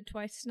he did it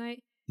twice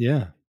tonight.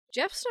 Yeah.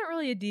 Jeff's not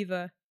really a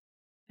diva.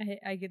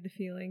 I get the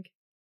feeling.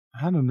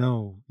 I don't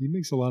know. He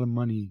makes a lot of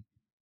money.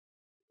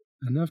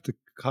 Enough to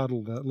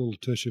cuddle that little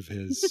tush of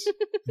his.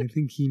 I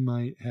think he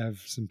might have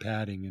some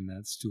padding in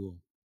that stool.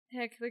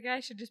 Heck, the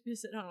guy should just be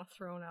sitting on a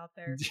throne out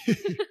there.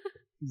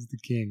 He's the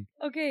king.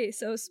 Okay,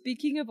 so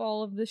speaking of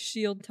all of the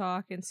shield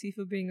talk and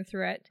Sifu being a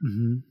threat,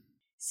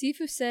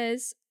 Sifu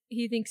says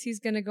he thinks he's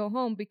going to go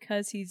home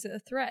because he's a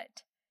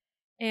threat.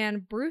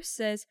 And Bruce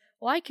says,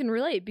 well, I can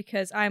relate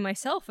because I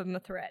myself am a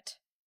threat.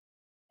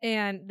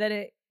 And then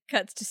it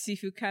cuts to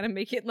Sifu kind of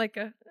make it like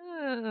a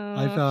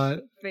I thought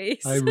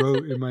face. I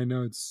wrote in my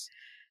notes,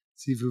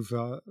 Sifu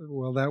felt,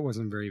 well, that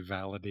wasn't very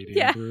validating,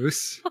 yeah,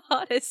 Bruce.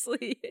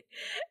 Honestly,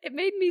 it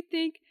made me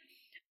think,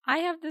 I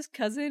have this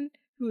cousin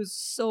who is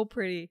so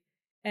pretty,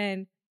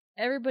 and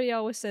everybody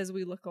always says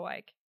we look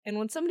alike. And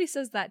when somebody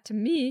says that to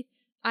me,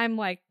 I'm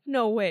like,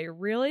 no way,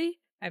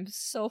 really? I'm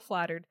so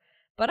flattered.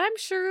 But I'm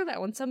sure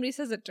that when somebody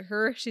says it to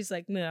her, she's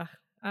like, nah,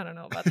 I don't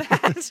know about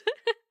that.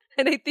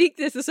 And I think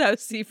this is how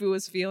Sifu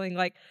was feeling,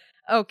 like,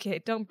 okay,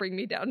 don't bring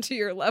me down to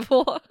your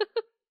level.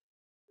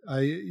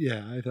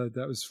 I thought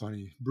that was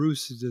funny.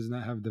 Bruce does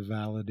not have the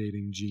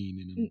validating gene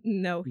in him.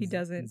 No, he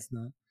doesn't. It's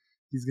not.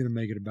 He's going to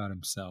make it about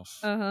himself.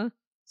 Uh-huh.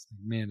 It's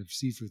like, man, if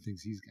Sifu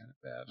thinks he's got it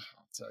bad,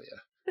 I'll tell you.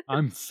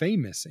 I'm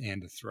famous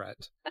and a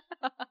threat.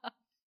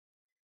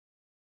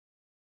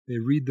 They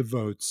read the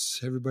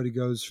votes. Everybody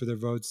goes for their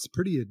votes.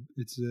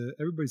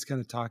 Everybody's kind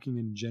of talking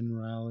in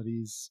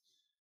generalities,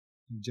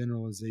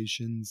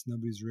 generalizations.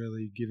 Nobody's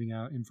really giving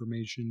out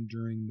information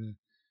during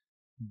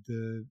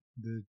the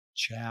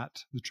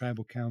chat, the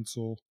tribal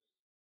council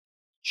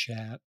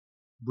chat.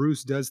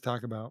 Bruce does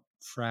talk about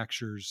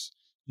fractures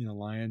in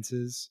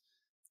alliances,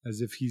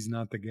 as if he's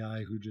not the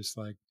guy who just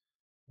like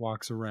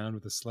walks around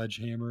with a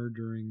sledgehammer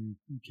during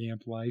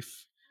camp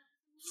life,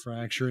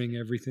 fracturing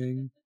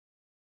everything.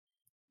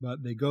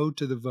 But they go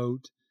to the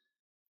vote,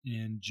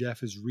 and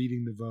Jeff is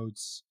reading the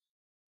votes.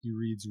 He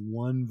reads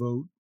 1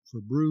 vote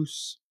for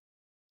Bruce,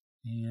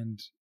 and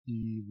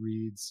he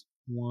reads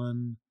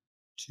 1,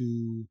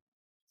 2,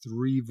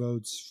 3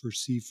 votes for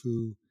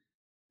Sifu.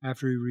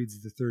 After he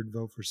reads the 3rd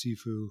vote for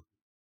Sifu,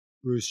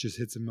 Bruce just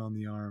hits him on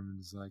the arm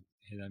and is like,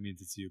 "Hey, that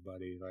means it's you,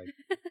 buddy.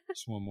 Like,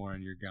 just 1 more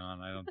and you're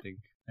gone. I don't think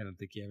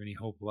you have any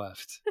hope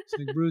left." It's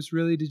like, Bruce,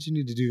 really? Did you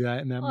need to do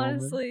that in that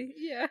moment? Honestly,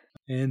 yeah.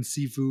 And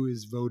Sifu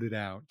is voted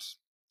out.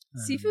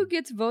 Sifu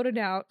gets voted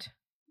out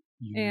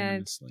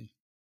unanimously. And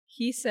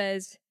he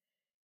says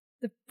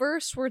the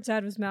first words out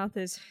of his mouth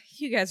is,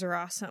 "You guys are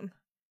awesome."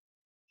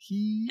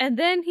 And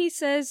then he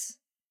says,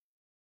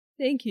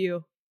 "Thank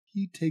you."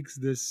 He takes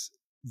this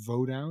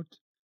vote out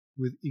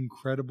with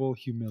incredible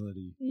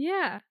humility.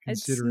 Yeah,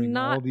 considering it's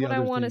not all the what I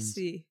other want to things.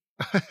 see.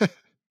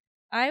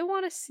 I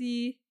want to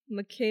see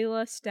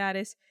Michaela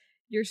status.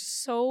 You're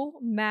so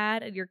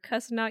mad and you're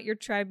cussing out your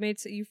tribe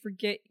mates that you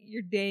forget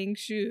your dang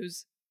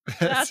shoes.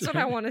 That's what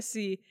I want to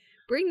see.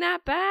 Bring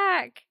that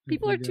back.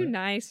 People are too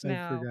nice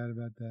now. I forgot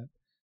about that.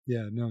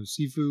 Yeah, no,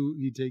 Sifu,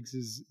 he takes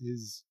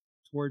his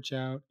torch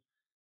out.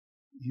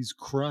 He's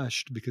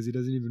crushed because he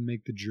doesn't even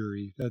make the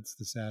jury. That's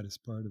the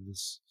saddest part of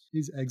this.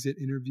 His exit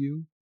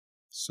interview,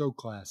 so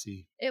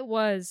classy. It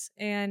was,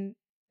 and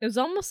it was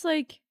almost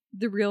like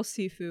the real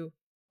Sifu.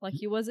 Like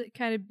he wasn't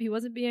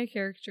being a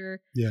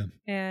character. Yeah.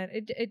 And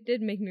it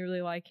did make me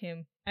really like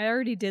him. I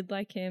already did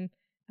like him.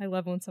 I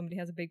love when somebody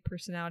has a big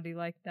personality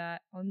like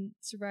that on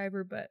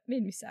Survivor, but it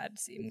made me sad to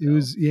see him go.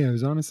 It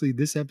was honestly,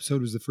 this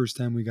episode was the first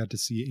time we got to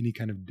see any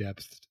kind of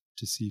depth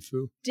to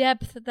Sifu.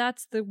 Depth,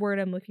 that's the word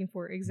I'm looking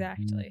for,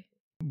 exactly.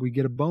 We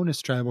get a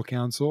bonus tribal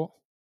council.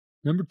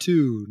 Number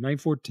 2,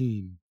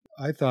 914.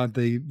 I thought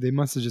they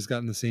must have just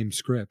gotten the same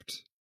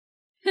script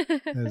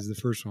as the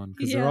first one,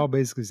 because they're all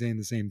basically saying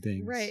the same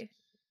things. Right.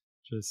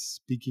 Just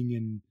speaking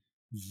in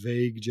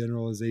vague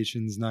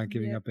generalizations, not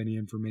giving up any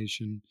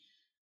information.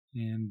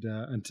 And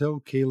until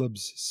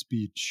Caleb's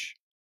speech,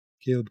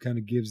 Caleb kind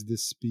of gives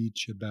this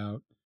speech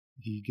about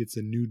he gets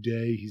a new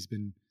day. He's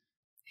been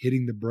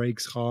hitting the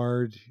brakes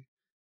hard.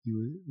 He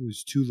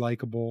was too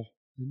likable,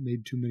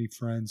 made too many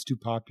friends, too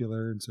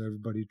popular, and so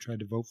everybody tried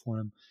to vote for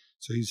him.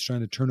 So he's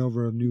trying to turn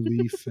over a new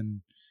leaf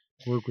and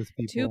work with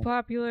people. Too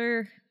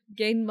popular,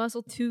 gain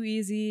muscle too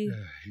easy.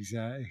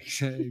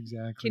 Exactly.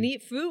 Can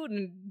eat food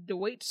and the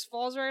weight just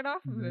falls right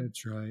off of him.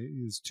 That's right.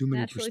 There's too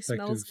many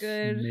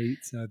prospective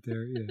mates out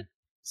there. Yeah,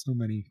 so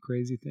many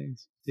crazy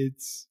things.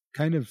 It's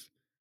kind of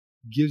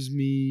gives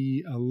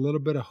me a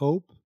little bit of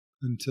hope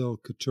until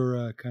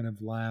Keturah kind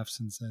of laughs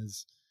and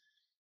says,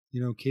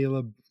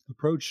 Caleb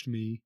approached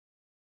me,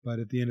 but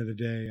at the end of the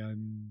day,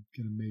 I'm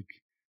going to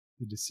make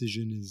the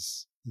decision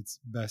that's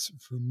best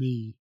for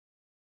me.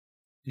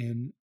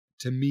 And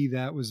to me,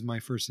 that was my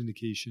first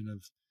indication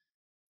of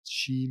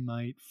she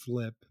might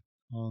flip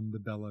on the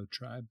Bello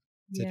tribe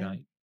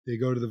tonight. They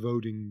go to the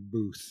voting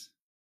booth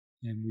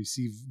and we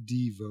see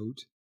Dee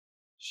vote.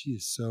 She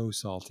is so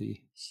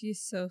salty. She's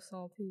so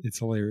salty. It's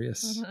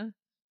hilarious.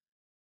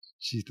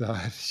 She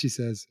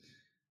says,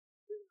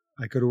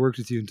 I could have worked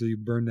with you until you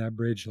burned that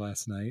bridge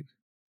last night.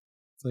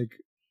 It's like,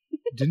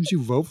 didn't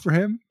you vote for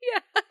him? Yeah.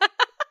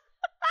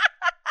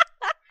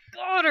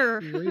 Got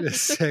her. Wait a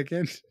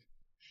second.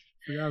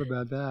 Forgot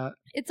about that.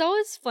 It's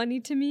always funny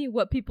to me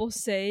what people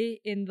say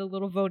in the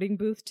little voting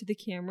booth to the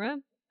camera.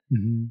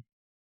 Mm-hmm.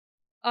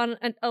 On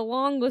a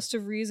long list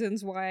of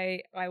reasons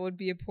why I would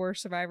be a poor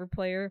Survivor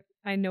player,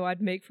 I know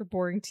I'd make for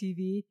boring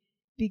TV,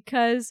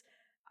 because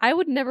I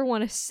would never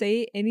want to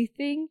say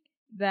anything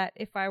that,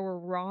 if I were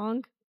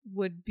wrong,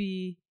 would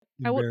be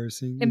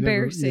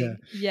embarrassing.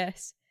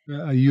 Yes.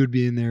 You would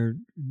be in there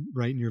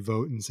writing your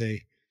vote and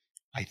say,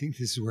 I think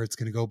this is where it's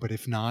going to go, but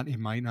if not, it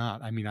might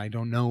not. I mean, I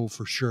don't know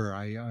for sure.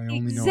 I only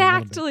know a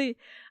little bit.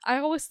 I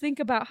always think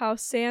about how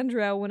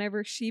Sandra,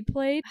 whenever she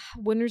played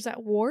Winners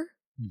at War,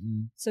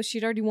 so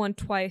she'd already won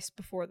twice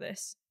before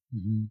this.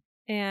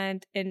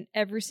 And in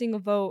every single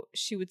vote,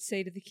 she would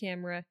say to the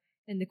camera,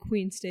 and the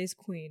queen stays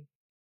queen.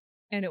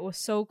 And it was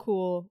so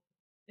cool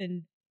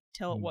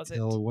until it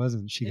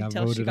wasn't. She got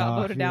voted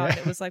out, and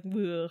it was like,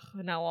 ugh,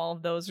 now all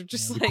of those are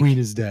just the queen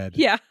is dead.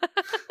 Yeah.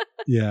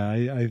 Yeah,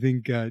 I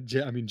think,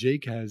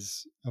 Jake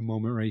has a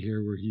moment right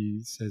here where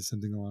he says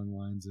something along the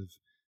lines of,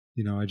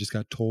 I just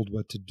got told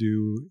what to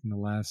do in the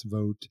last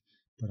vote,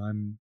 but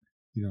I'm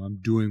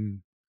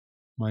doing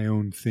my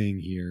own thing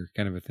here,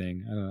 kind of a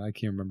thing. I don't know. I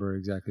can't remember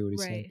exactly what he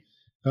said.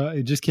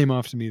 It just came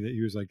off to me that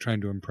he was like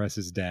trying to impress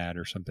his dad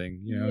or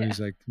something. He's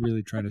like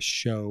really trying to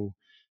show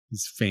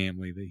his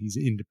family that he's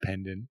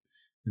independent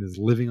and is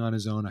living on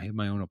his own. I have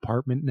my own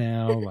apartment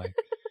now. Like,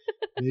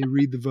 they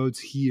read the votes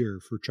here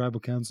for Tribal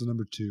Council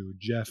number 2.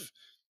 Jeff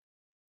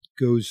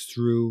goes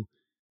through.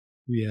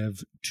 We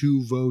have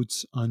 2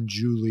 votes on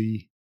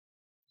Julie,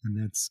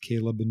 and that's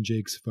Caleb and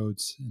Jake's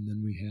votes. And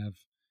then we have,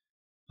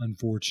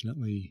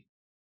 unfortunately,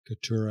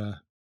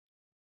 Keturah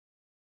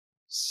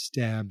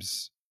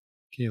stabs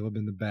Caleb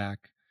in the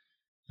back.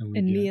 And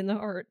me in the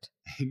heart.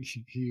 And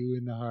you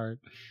in the heart.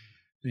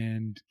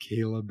 And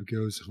Caleb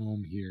goes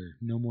home here.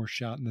 No more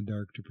shot in the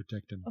dark to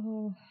protect him.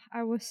 Oh,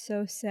 I was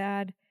so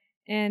sad.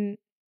 And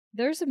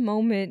there's a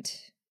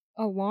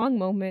long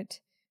moment,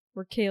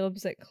 where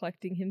Caleb's like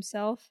collecting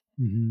himself.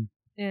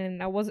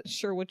 And I wasn't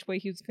sure which way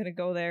he was going to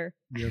go there.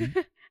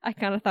 Yep. I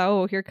kind of thought,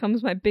 oh, here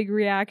comes my big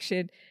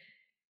reaction.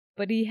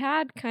 But he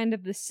had kind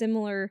of the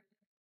similar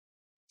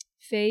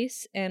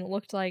face and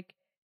looked like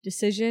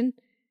decision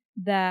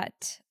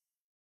that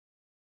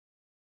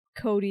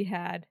Cody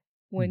had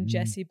when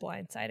Jesse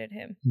blindsided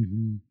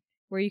him.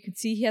 Where you can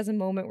see he has a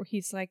moment where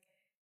he's like,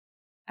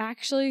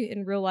 actually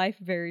in real life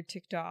very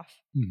ticked off,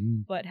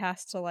 but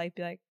has to like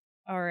be like,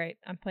 all right,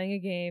 I'm playing a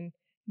game,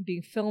 I'm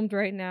being filmed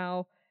right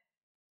now,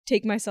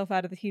 take myself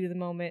out of the heat of the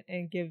moment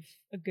and give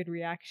a good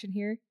reaction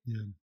here.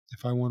 Yeah,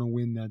 if I want to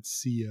win that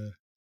Sia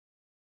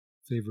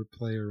favorite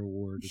player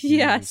award.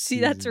 Yeah,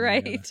 see, that's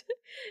right.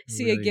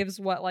 Sia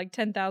gives what, like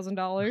 $10,000?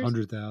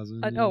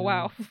 $100,000. Oh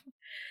wow.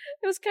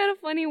 It was kind of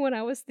funny when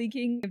I was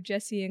thinking of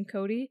Jesse and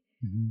Cody.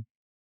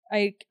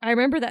 I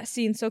remember that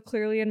scene so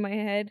clearly in my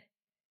head.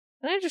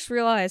 And I just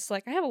realized,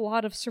 like, I have a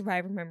lot of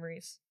Survivor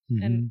memories.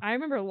 And I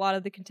remember a lot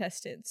of the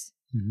contestants.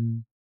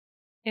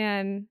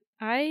 And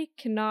I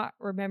cannot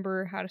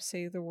remember how to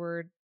say the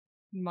word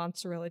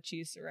mozzarella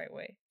cheese the right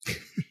way.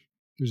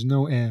 There's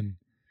no N.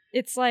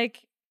 It's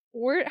like,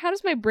 how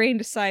does my brain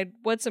decide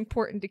what's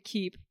important to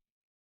keep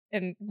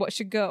and what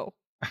should go?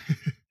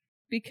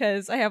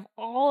 Because I have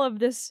all of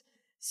this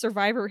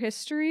Survivor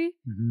history.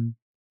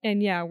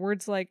 And yeah,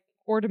 words like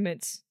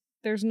ornaments.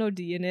 There's no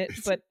D in it,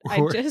 but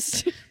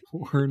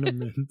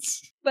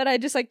ornaments. But I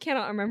just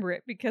cannot remember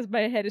it because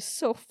my head is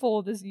so full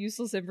of this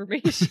useless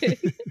information.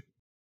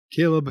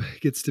 Caleb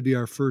gets to be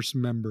our first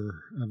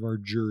member of our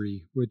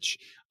jury, which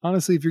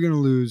honestly, if you're going to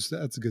lose,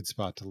 that's a good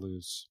spot to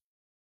lose.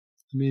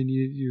 I mean,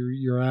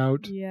 you're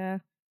out. Yeah.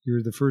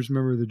 You're the first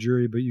member of the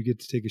jury, but you get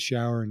to take a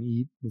shower and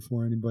eat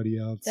before anybody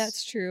else.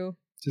 That's true.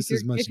 just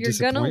as much if you're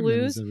gonna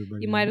disappointment as lose,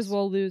 everybody you might else. as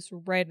well lose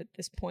right at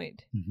this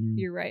point. Mm-hmm.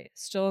 You're right.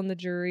 Still in the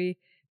jury,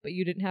 but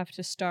you didn't have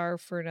to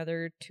starve for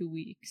another 2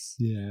 weeks.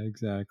 Yeah,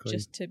 exactly.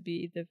 Just to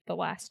be the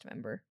last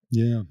member.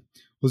 Yeah.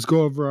 Let's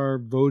go over our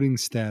voting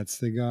stats.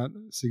 They got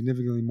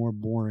significantly more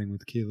boring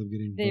with Caleb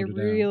getting They voted out.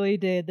 They really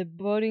did. The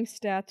voting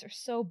stats are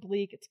so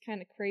bleak. It's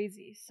kind of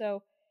crazy.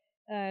 So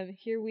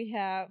here we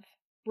have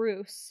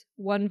Bruce,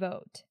 1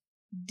 vote.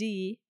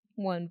 D,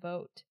 1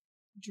 vote.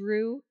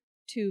 Drew,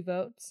 2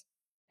 votes.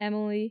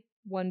 Emily,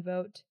 1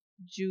 vote.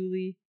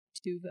 Julie,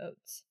 2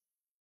 votes.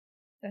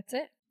 That's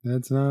it.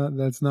 That's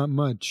not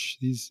much.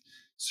 These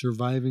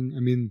surviving, I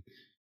mean,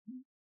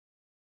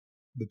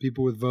 the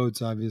people with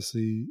votes,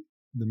 obviously,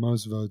 the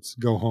most votes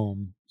go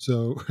home.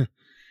 So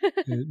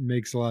it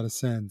makes a lot of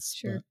sense.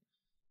 Sure.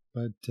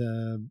 But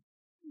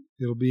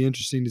it'll be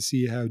interesting to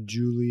see how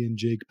Julie and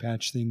Jake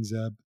patch things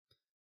up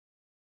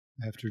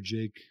after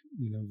Jake,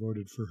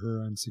 voted for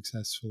her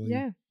unsuccessfully.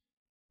 Yeah.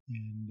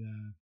 And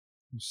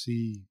we'll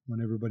see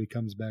when everybody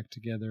comes back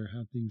together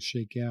how things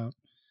shake out.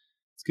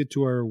 Let's get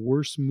to our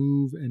worst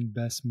move and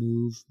best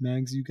move.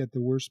 Mags, you got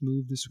the worst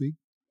move this week?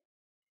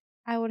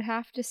 I would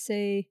have to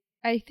say,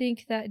 I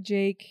think that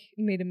Jake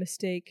made a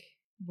mistake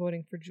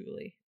voting for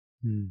Julie.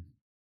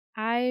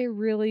 I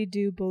really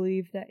do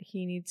believe that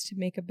he needs to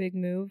make a big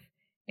move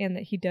and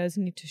that he does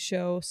need to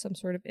show some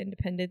sort of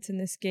independence in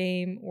this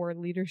game or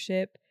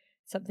leadership,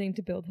 something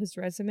to build his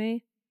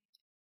resume.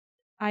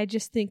 I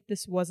just think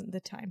this wasn't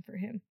the time for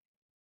him.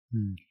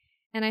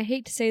 And I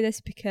hate to say this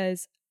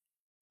because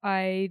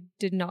I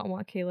did not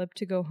want Caleb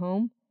to go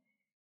home,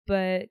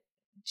 but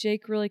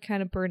Jake really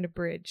kind of burned a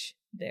bridge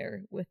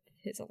there with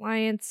his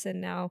alliance, and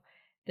now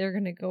they're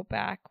going to go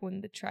back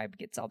when the tribe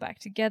gets all back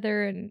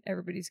together and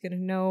everybody's going to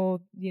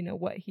know,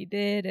 what he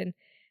did. And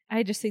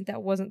I just think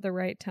that wasn't the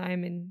right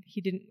time, and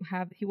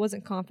he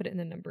wasn't confident in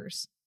the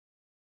numbers.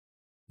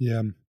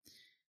 Yeah.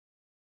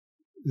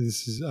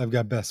 I've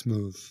got best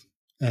move.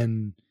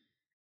 And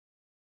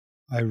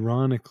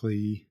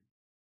ironically,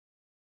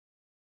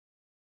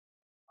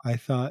 I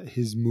thought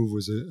his move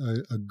was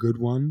a good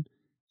one,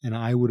 and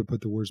I would have put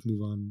the worst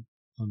move on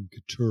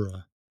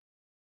Katurah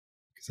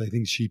because I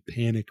think she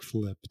panic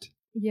flipped.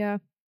 Yeah.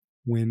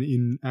 When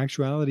in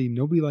actuality,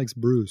 nobody likes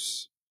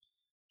Bruce.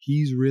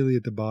 He's really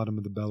at the bottom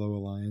of the Bello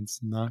Alliance,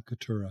 not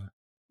Katurah.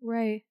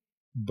 Right.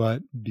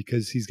 But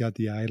because he's got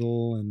the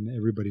idol and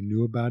everybody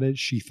knew about it,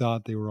 she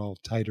thought they were all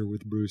tighter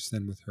with Bruce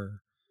than with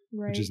her,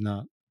 which is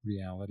not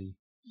reality.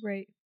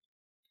 Right.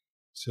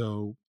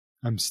 So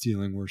I'm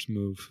stealing worst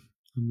move.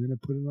 I'm going to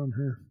put it on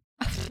her.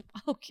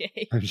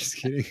 Okay. I'm just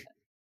kidding.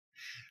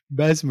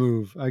 Best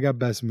move. I got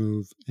best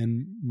move.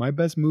 And my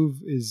best move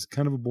is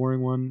kind of a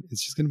boring one.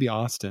 It's just going to be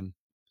Austin.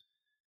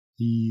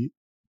 He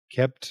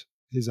kept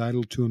his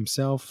idol to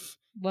himself.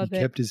 He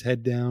kept his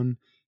head down.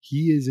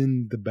 He is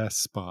in the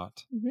best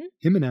spot. Mm-hmm.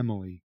 Him and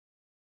Emily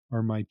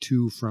are my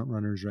 2 front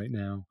runners right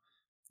now.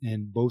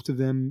 And both of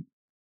them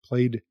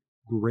played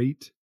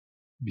great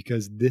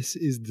because this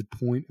is the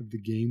point of the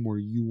game where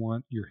you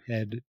want your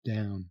head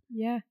down.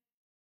 Yeah.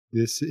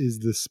 This is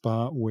the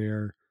spot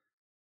where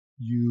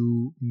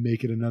you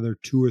make it another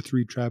 2 or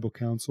 3 tribal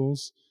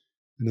councils,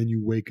 and then you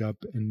wake up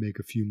and make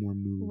a few more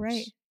moves.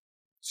 Right.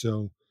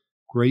 So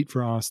great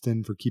for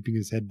Austin for keeping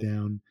his head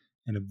down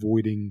and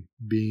avoiding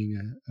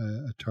being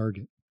a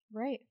target.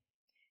 Right.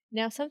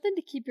 Now, something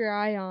to keep your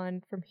eye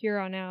on from here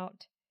on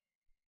out.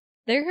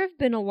 There have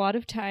been a lot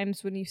of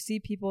times when you see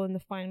people in the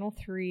final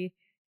 3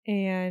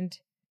 and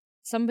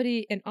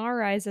somebody, in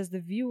our eyes as the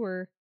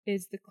viewer,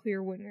 is the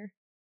clear winner.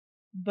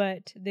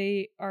 But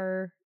they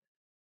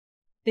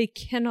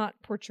cannot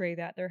portray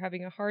that. They're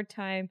having a hard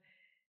time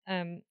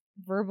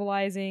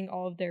verbalizing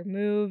all of their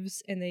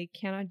moves, and they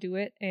cannot do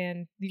it.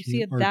 And you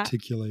see that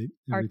articulate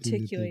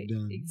everything that they've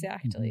done.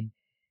 Exactly.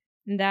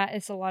 Mm-hmm. And that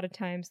is a lot of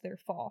times their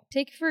fall.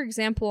 Take, for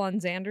example, on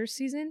Xander's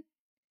season.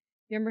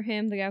 You remember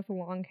him, the guy with the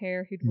long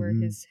hair who'd wear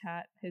his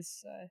hat,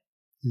 his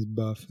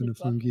buff in a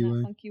funky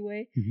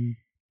way. Mm-hmm.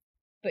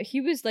 But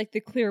he was like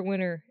the clear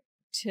winner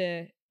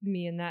to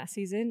me in that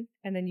season.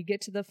 And then you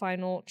get to the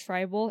final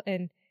tribal,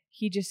 and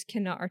he just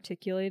cannot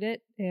articulate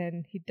it,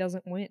 and he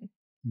doesn't win.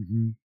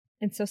 Mm-hmm.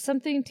 And so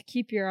something to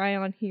keep your eye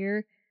on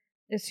here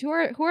is who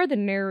are the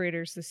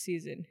narrators this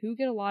season? Who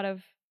get a lot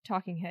of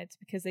talking heads?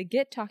 Because they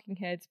get talking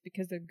heads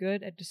because they're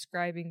good at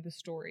describing the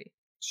story.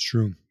 It's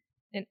true.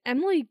 And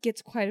Emily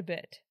gets quite a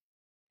bit.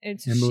 And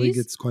so Emily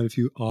gets quite a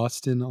few.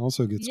 Austin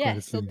also gets quite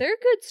a few. So they're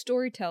good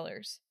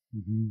storytellers.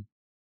 Mm-hmm.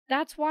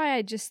 That's why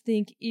I just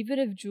think even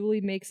if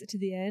Julie makes it to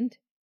the end,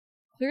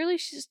 clearly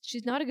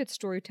she's not a good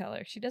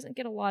storyteller. She doesn't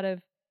get a lot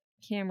of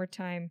camera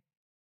time.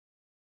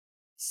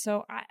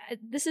 So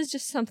this is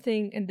just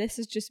something, and this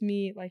is just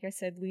me, like I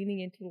said,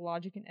 leaning into the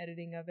logic and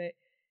editing of it.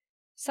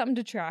 Something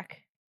to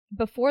track.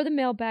 Before the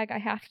mailbag, I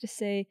have to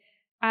say,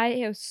 I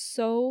am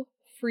so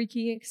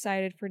freaking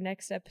excited for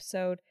next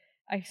episode.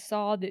 I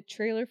saw the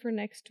trailer for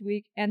next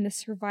week, and the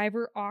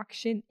Survivor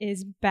auction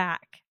is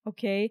back,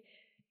 okay?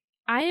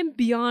 I am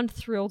beyond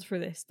thrilled for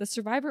this. The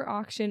Survivor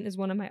auction is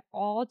one of my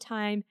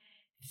all-time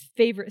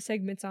favorite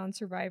segments on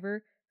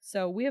Survivor.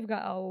 So we have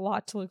got a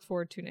lot to look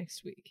forward to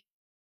next week.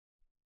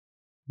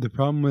 The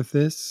problem with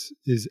this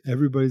is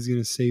everybody's going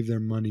to save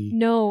their money.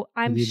 No,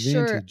 I'm the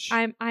sure. advantage.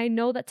 I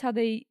know that's how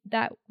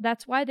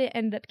that's why they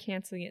ended up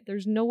canceling it.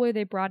 There's no way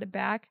they brought it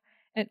back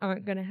and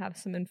aren't going to have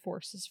some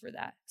enforces for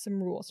that,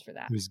 some rules for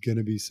that. There's going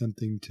to be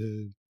something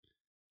to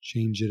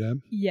change it up.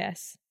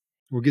 Yes.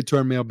 We'll get to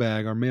our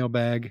mailbag. Our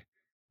mailbag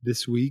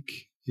this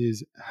week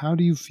is, how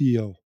do you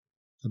feel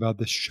about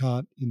the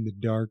shot in the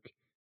dark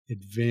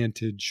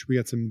advantage? We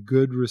got some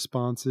good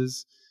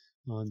responses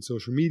on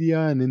social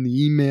media and in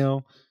the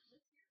email.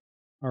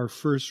 Our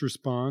first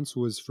response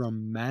was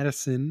from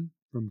Madison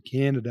from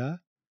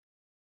Canada.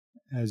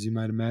 As you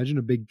might imagine,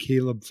 a big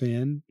Caleb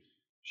fan.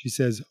 She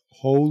says,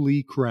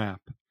 "Holy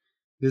crap.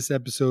 This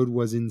episode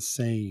was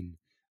insane.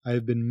 I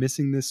have been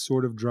missing this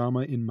sort of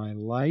drama in my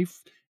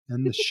life,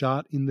 and the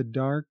shot in the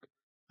dark,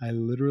 I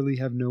literally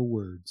have no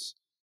words.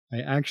 I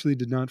actually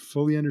did not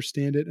fully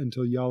understand it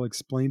until y'all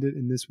explained it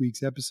in this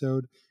week's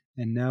episode,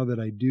 and now that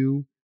I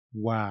do,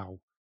 wow,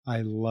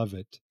 I love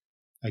it.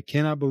 I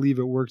cannot believe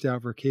it worked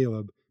out for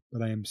Caleb,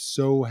 but I am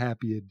so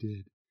happy it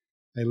did.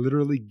 I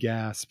literally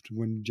gasped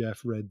when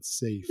Jeff read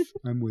safe.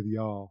 I'm with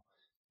y'all.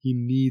 He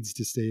needs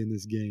to stay in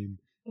this game.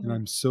 And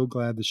I'm so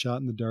glad the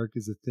shot in the dark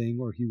is a thing,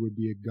 or he would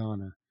be a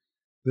goner.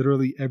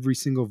 Literally every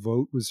single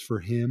vote was for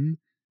him.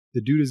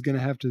 The dude is going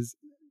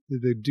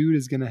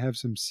to have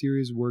some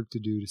serious work to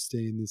do to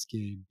stay in this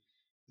game.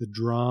 The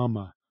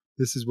drama.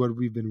 This is what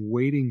we've been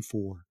waiting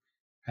for.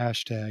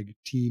 Hashtag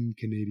Team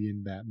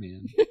Canadian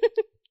Batman."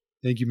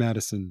 Thank you,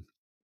 Madison.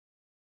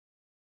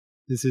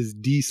 This is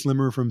D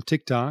Slimmer from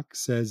TikTok,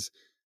 says,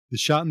 "The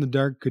shot in the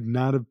dark could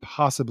not have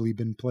possibly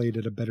been played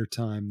at a better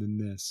time than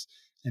this,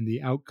 and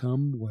the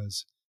outcome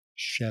was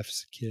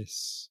chef's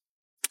kiss."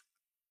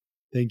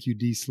 Thank you,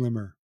 D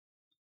Slimmer.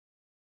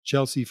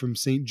 Chelsea from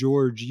St.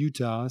 George,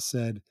 Utah,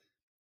 said,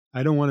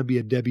 "I don't want to be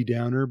a Debbie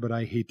Downer, but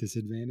I hate this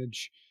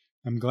advantage.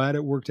 I'm glad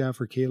it worked out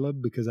for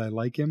Caleb because I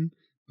like him,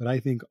 but I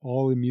think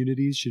all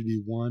immunities should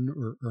be won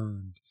or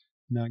earned,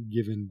 not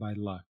given by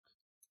luck."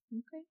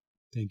 Okay.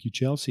 Thank you,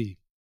 Chelsea.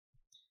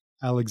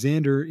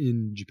 Alexander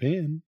in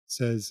Japan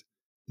says,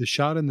 "The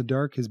shot in the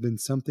dark has been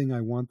something I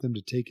want them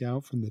to take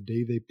out from the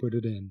day they put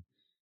it in.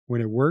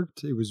 When it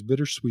worked, it was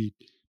bittersweet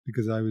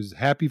because I was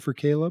happy for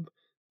Caleb,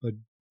 but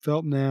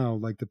felt now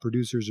like the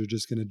producers are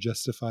just going to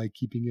justify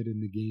keeping it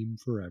in the game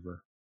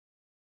forever."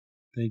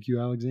 Thank you,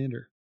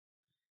 Alexander.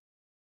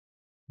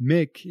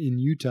 Mick in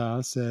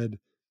Utah said,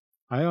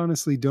 "I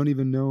honestly don't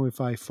even know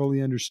if I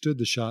fully understood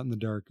the shot in the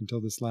dark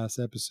until this last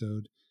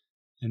episode,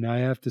 and I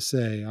have to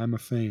say I'm a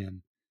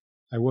fan.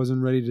 I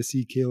wasn't ready to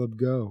see Caleb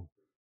go.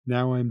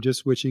 Now I'm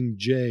just wishing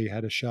Jay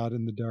had a shot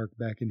in the dark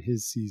back in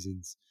his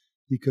seasons.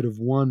 He could have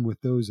won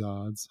with those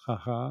odds. Ha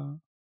ha."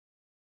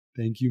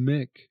 Thank you,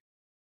 Mick.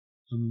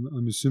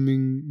 I'm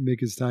assuming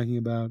Mick is talking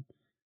about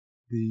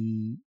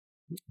the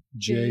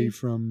Jay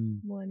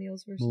from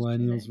Millennials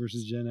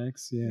versus Gen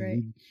X. Yeah,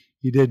 right.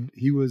 he did.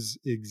 He was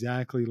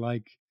exactly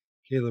like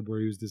Caleb, where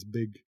he was this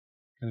big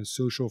kind of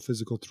social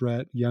physical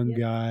threat, young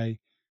guy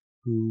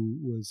who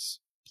was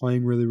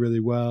playing really, really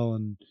well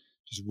and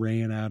just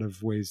ran out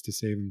of ways to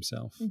save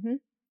himself. Mm-hmm.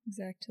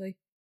 Exactly.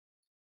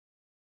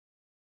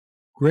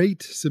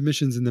 Great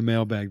submissions in the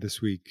mailbag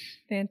this week.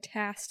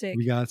 Fantastic.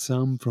 We got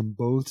some from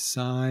both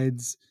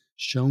sides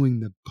showing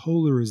the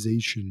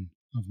polarization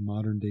of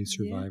modern day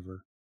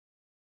Survivor.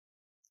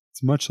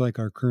 It's much like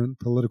our current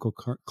political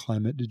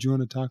climate. Did you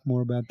want to talk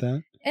more about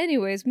that?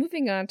 Anyways,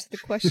 moving on to the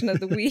question of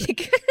the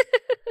week.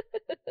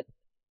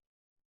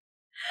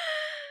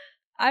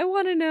 I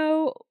want to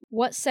know,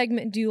 what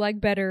segment do you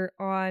like better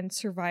on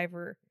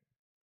Survivor?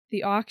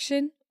 The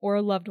auction or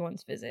a loved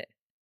one's visit?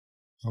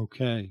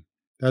 Okay.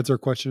 That's our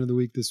question of the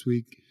week this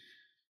week.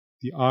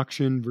 The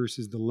auction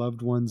versus the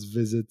loved one's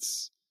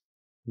visits.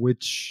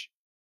 Which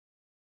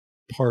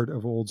part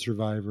of old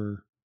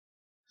Survivor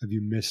have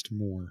you missed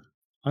more?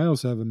 I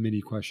also have a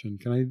mini question.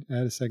 Can I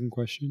add a second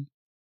question?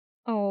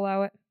 I'll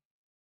allow it.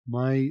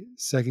 My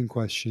second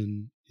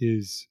question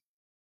is,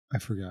 I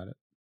forgot it.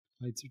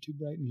 Lights are too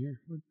bright in here.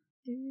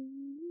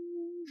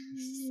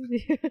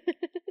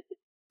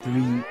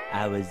 3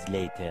 hours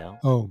later.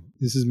 Oh,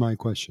 this is my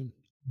question.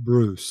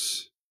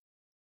 Bruce,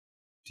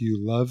 do you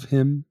love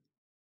him?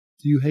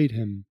 Do you hate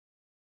him?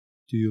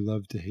 Do you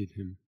love to hate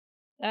him?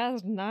 That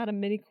is not a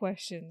mini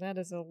question. That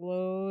is a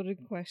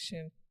loaded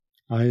question.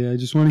 I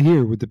just want to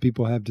hear what the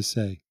people have to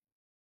say.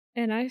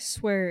 And I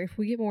swear, if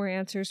we get more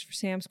answers for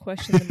Sam's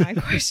question than my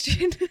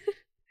question.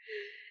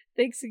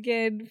 Thanks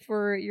again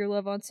for your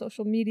love on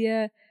social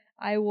media.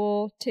 I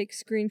will take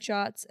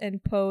screenshots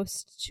and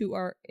post to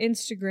our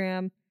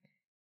Instagram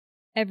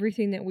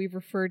everything that we've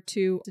referred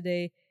to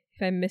today.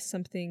 If I missed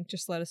something,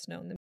 just let us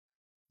know.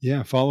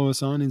 Yeah, follow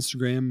us on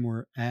Instagram.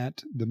 We're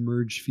at the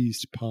Merge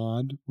Feast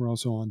Pod. We're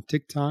also on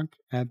TikTok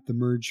at the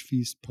Merge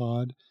Feast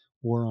Pod,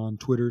 or on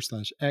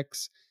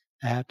Twitter/X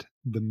at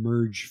the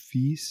Merge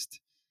Feast.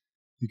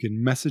 You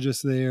can message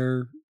us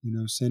there.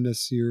 Send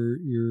us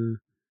your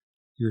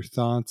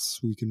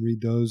thoughts. We can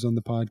read those on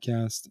the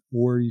podcast,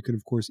 or you can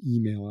of course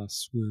email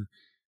us. We're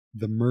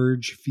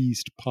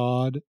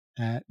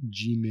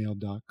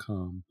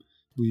themergefeastpod@gmail.com.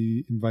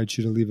 We invite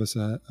you to leave us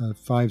a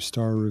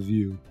 5-star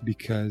review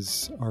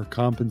because our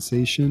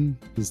compensation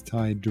is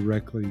tied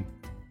directly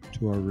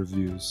to our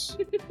reviews.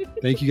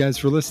 Thank you guys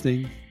for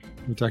listening.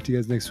 We'll talk to you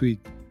guys next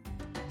week.